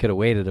totally could have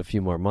waited a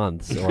few more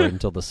months or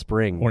until the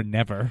spring Or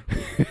never.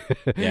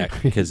 Yeah,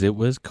 because it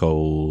was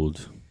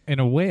cold. In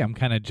a way, I'm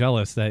kind of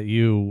jealous that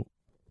you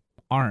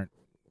aren't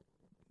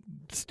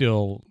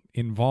still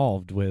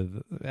involved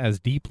with as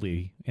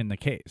deeply in the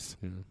case.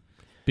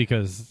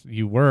 Because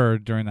you were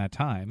during that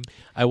time.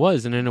 I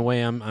was, and in a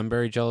way, I'm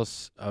very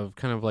jealous of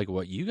kind of like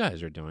what you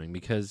guys are doing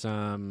because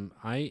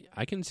I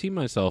can see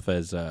myself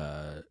as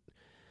a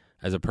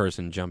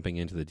person jumping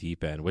into the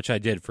deep end, which I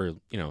did for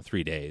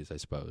 3 days, I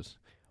suppose.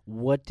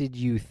 What did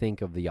you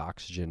think of the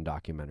Oxygen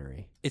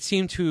documentary? It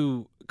seemed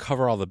to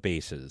cover all the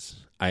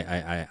bases.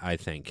 I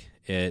think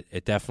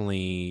it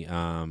definitely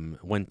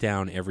went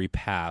down every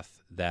path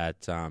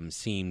that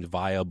seemed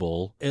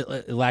viable.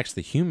 It lacks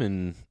the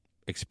human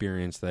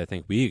experience that I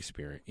think we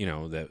experienced,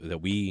 that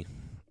we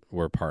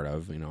were part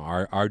of.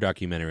 Our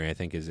documentary, I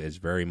think, is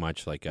very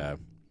much like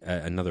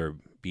another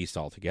beast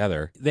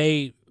altogether.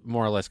 They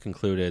more or less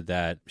concluded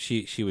that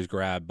she was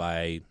grabbed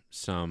by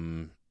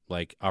some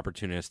like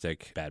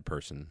opportunistic bad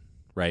person,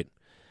 right?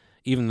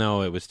 Even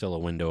though it was still a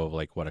window of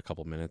like a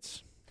couple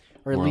minutes,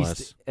 Or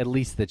at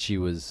least that she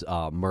was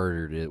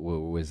murdered. It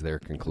was their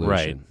conclusion.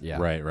 Right. Yeah.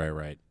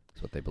 Right.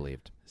 That's what they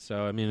believed.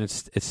 So I mean,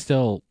 it's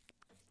still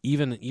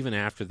even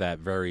after that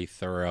very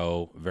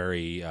thorough,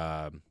 very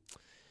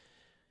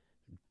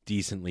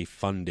decently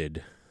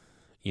funded,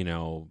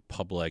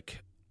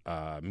 public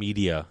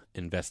media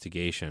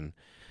investigation.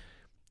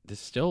 There's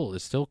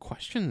still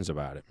questions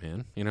about it,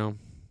 man.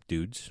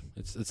 Dudes.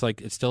 It's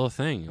like it's still a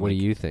thing. What do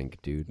you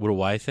think, dude? What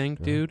do I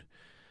think, dude?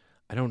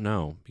 I don't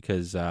know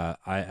because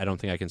I don't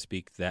think I can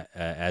speak that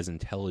as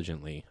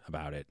intelligently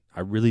about it. I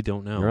really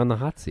don't know. You're on the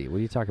hot seat. What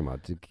are you talking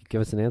about? Give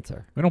us an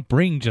answer. We don't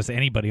bring just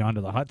anybody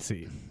onto the hot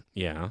seat.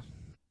 Yeah.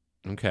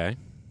 Okay.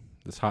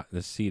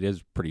 This seat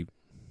is pretty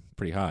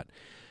hot.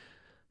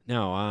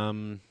 No,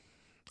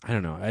 I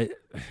don't know.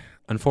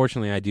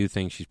 Unfortunately, I do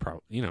think she's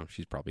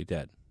probably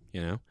dead.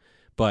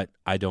 But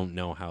I don't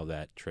know how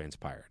that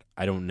transpired.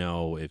 I don't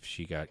know if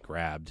she got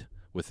grabbed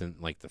within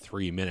like the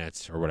 3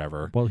 minutes or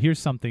whatever. Well, here's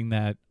something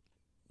that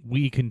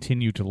we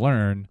continue to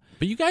learn.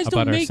 But you guys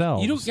about don't make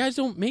ourselves. you guys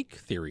don't make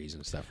theories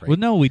and stuff, right? Well,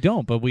 no, we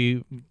don't. But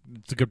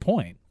it's a good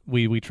point.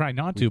 We try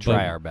not to. We try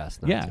but our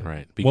best not yeah, to.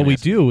 Right. What we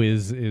do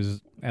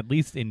is at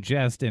least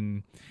ingest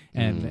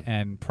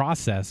and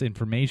process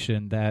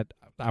information that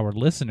our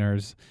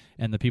listeners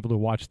and the people who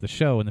watch the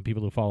show and the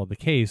people who follow the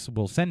case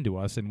will send to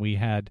us. And we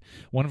had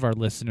one of our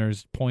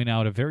listeners point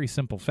out a very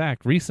simple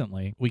fact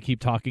recently. We keep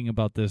talking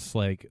about this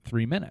like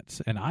 3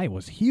 minutes, and I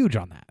was huge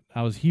on that.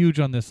 I was huge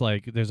on this,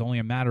 like, there's only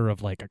a matter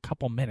of like a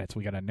couple minutes.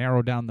 We got to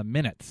narrow down the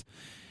minutes.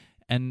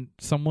 And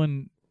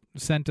someone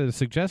sent a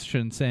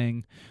suggestion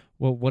saying,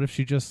 well, what if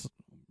she just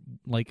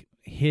like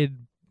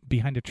hid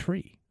behind a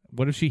tree?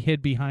 What if she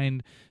hid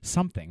behind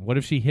something? What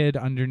if she hid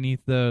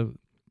underneath the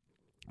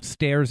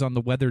stairs on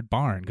the weathered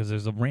barn because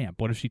there's a ramp?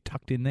 What if she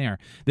tucked in there?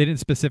 They didn't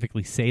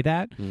specifically say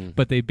that,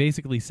 but they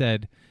basically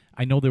said,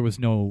 I know there was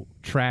no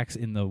tracks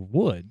in the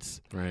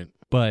woods, Right.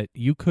 but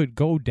you could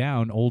go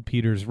down Old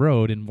Peters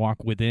Road and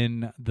walk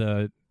within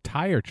the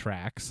tire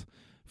tracks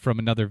from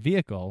another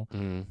vehicle,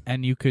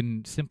 and you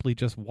can simply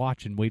just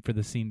watch and wait for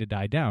the scene to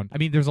die down. I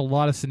mean, there's a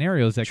lot of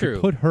scenarios that True.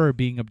 could put her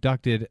being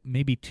abducted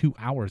maybe 2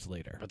 hours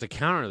later. But to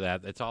counter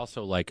that, it's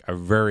also like a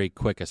very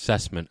quick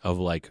assessment of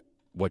like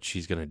what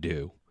she's gonna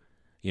do.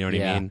 You know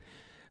what I mean?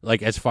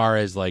 Like as far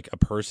as like a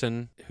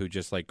person who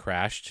just like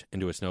crashed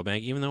into a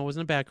snowbank, even though it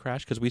wasn't a bad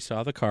crash because we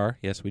saw the car.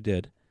 Yes, we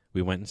did.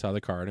 We went and saw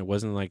the car, and it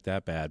wasn't like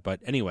that bad. But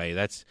anyway,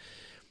 that's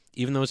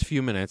even those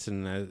few minutes,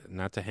 and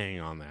not to hang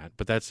on that,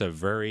 but that's a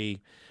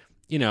very,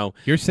 you know.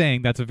 You're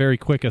saying that's a very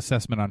quick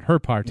assessment on her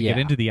part to Yeah. get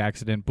into the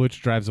accident.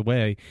 Butch drives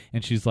away,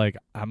 and she's like,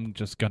 I'm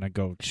just going to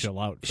go chill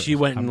out first. She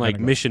went in I'm like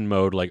gonna go." mission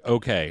mode, like,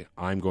 okay,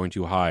 I'm going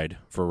to hide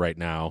for right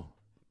now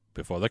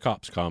before the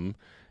cops come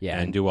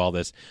and do all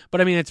this.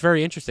 But I mean, it's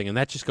very interesting, and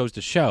that just goes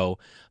to show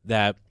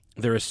that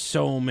there are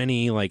so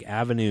many like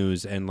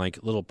avenues and like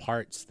little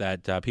parts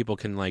that people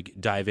can like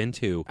dive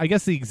into. I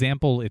guess the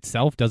example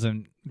itself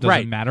doesn't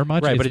Right. matter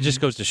much. Right, It's but it just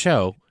goes to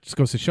show. Just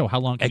goes to show how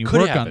long can It you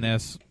could work on happen.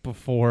 this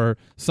before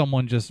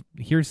someone just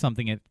hears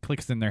something, it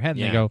clicks in their head, and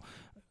Yeah. they go,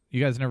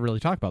 "You guys never really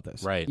talk about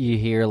this." Right. You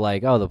hear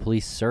like, oh, the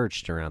police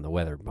searched around the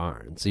Weather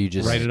Barn, so you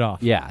just Write it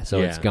off. Yeah,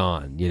 so it's Yeah.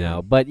 gone. You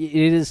know, but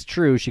it is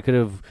true. She could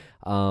have,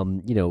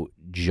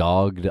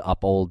 jogged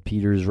up Old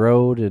Peters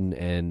Road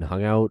and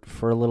hung out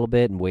for a little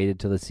bit and waited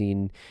till the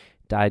scene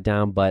died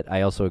down. But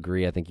I also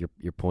agree. I think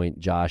your point,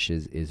 Josh,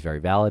 is very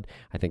valid.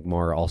 I think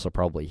Maura also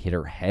probably hit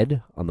her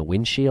head on the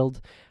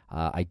windshield.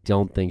 I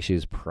don't think she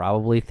was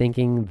probably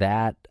thinking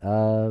that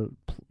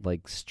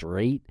like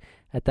straight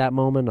at that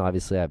moment.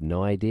 Obviously, I have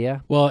no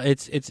idea. Well,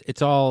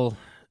 it's all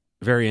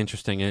very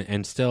interesting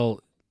and still,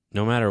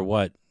 no matter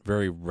what,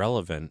 very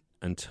relevant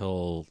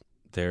until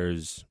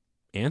there's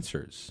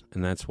answers,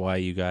 and that's why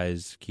you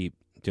guys keep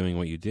doing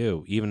what you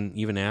do,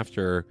 even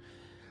after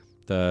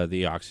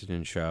the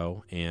Oxygen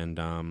show and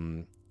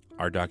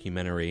our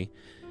documentary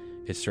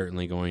is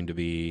certainly going to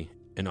be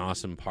an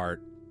awesome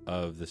part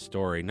of the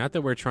story. Not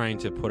that we're trying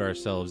to put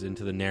ourselves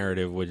into the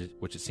narrative,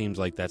 which it seems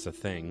like that's a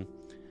thing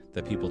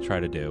that people try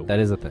to do. That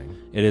is a thing.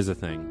 It is a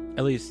thing.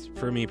 At least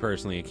for me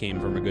personally, it came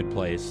from a good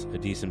place, a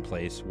decent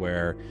place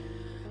where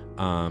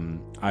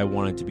I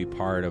wanted to be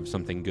part of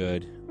something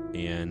good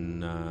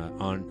and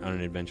on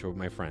an adventure with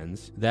my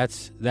friends.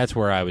 That's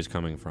where I was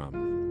coming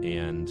from,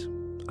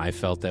 and I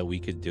felt that we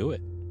could do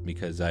it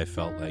because I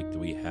felt like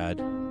we had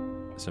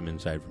some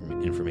inside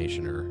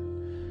information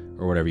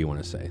or whatever you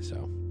want to say.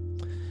 So,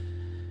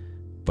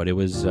 but it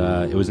was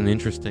an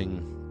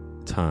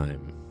interesting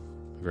time,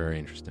 very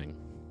interesting.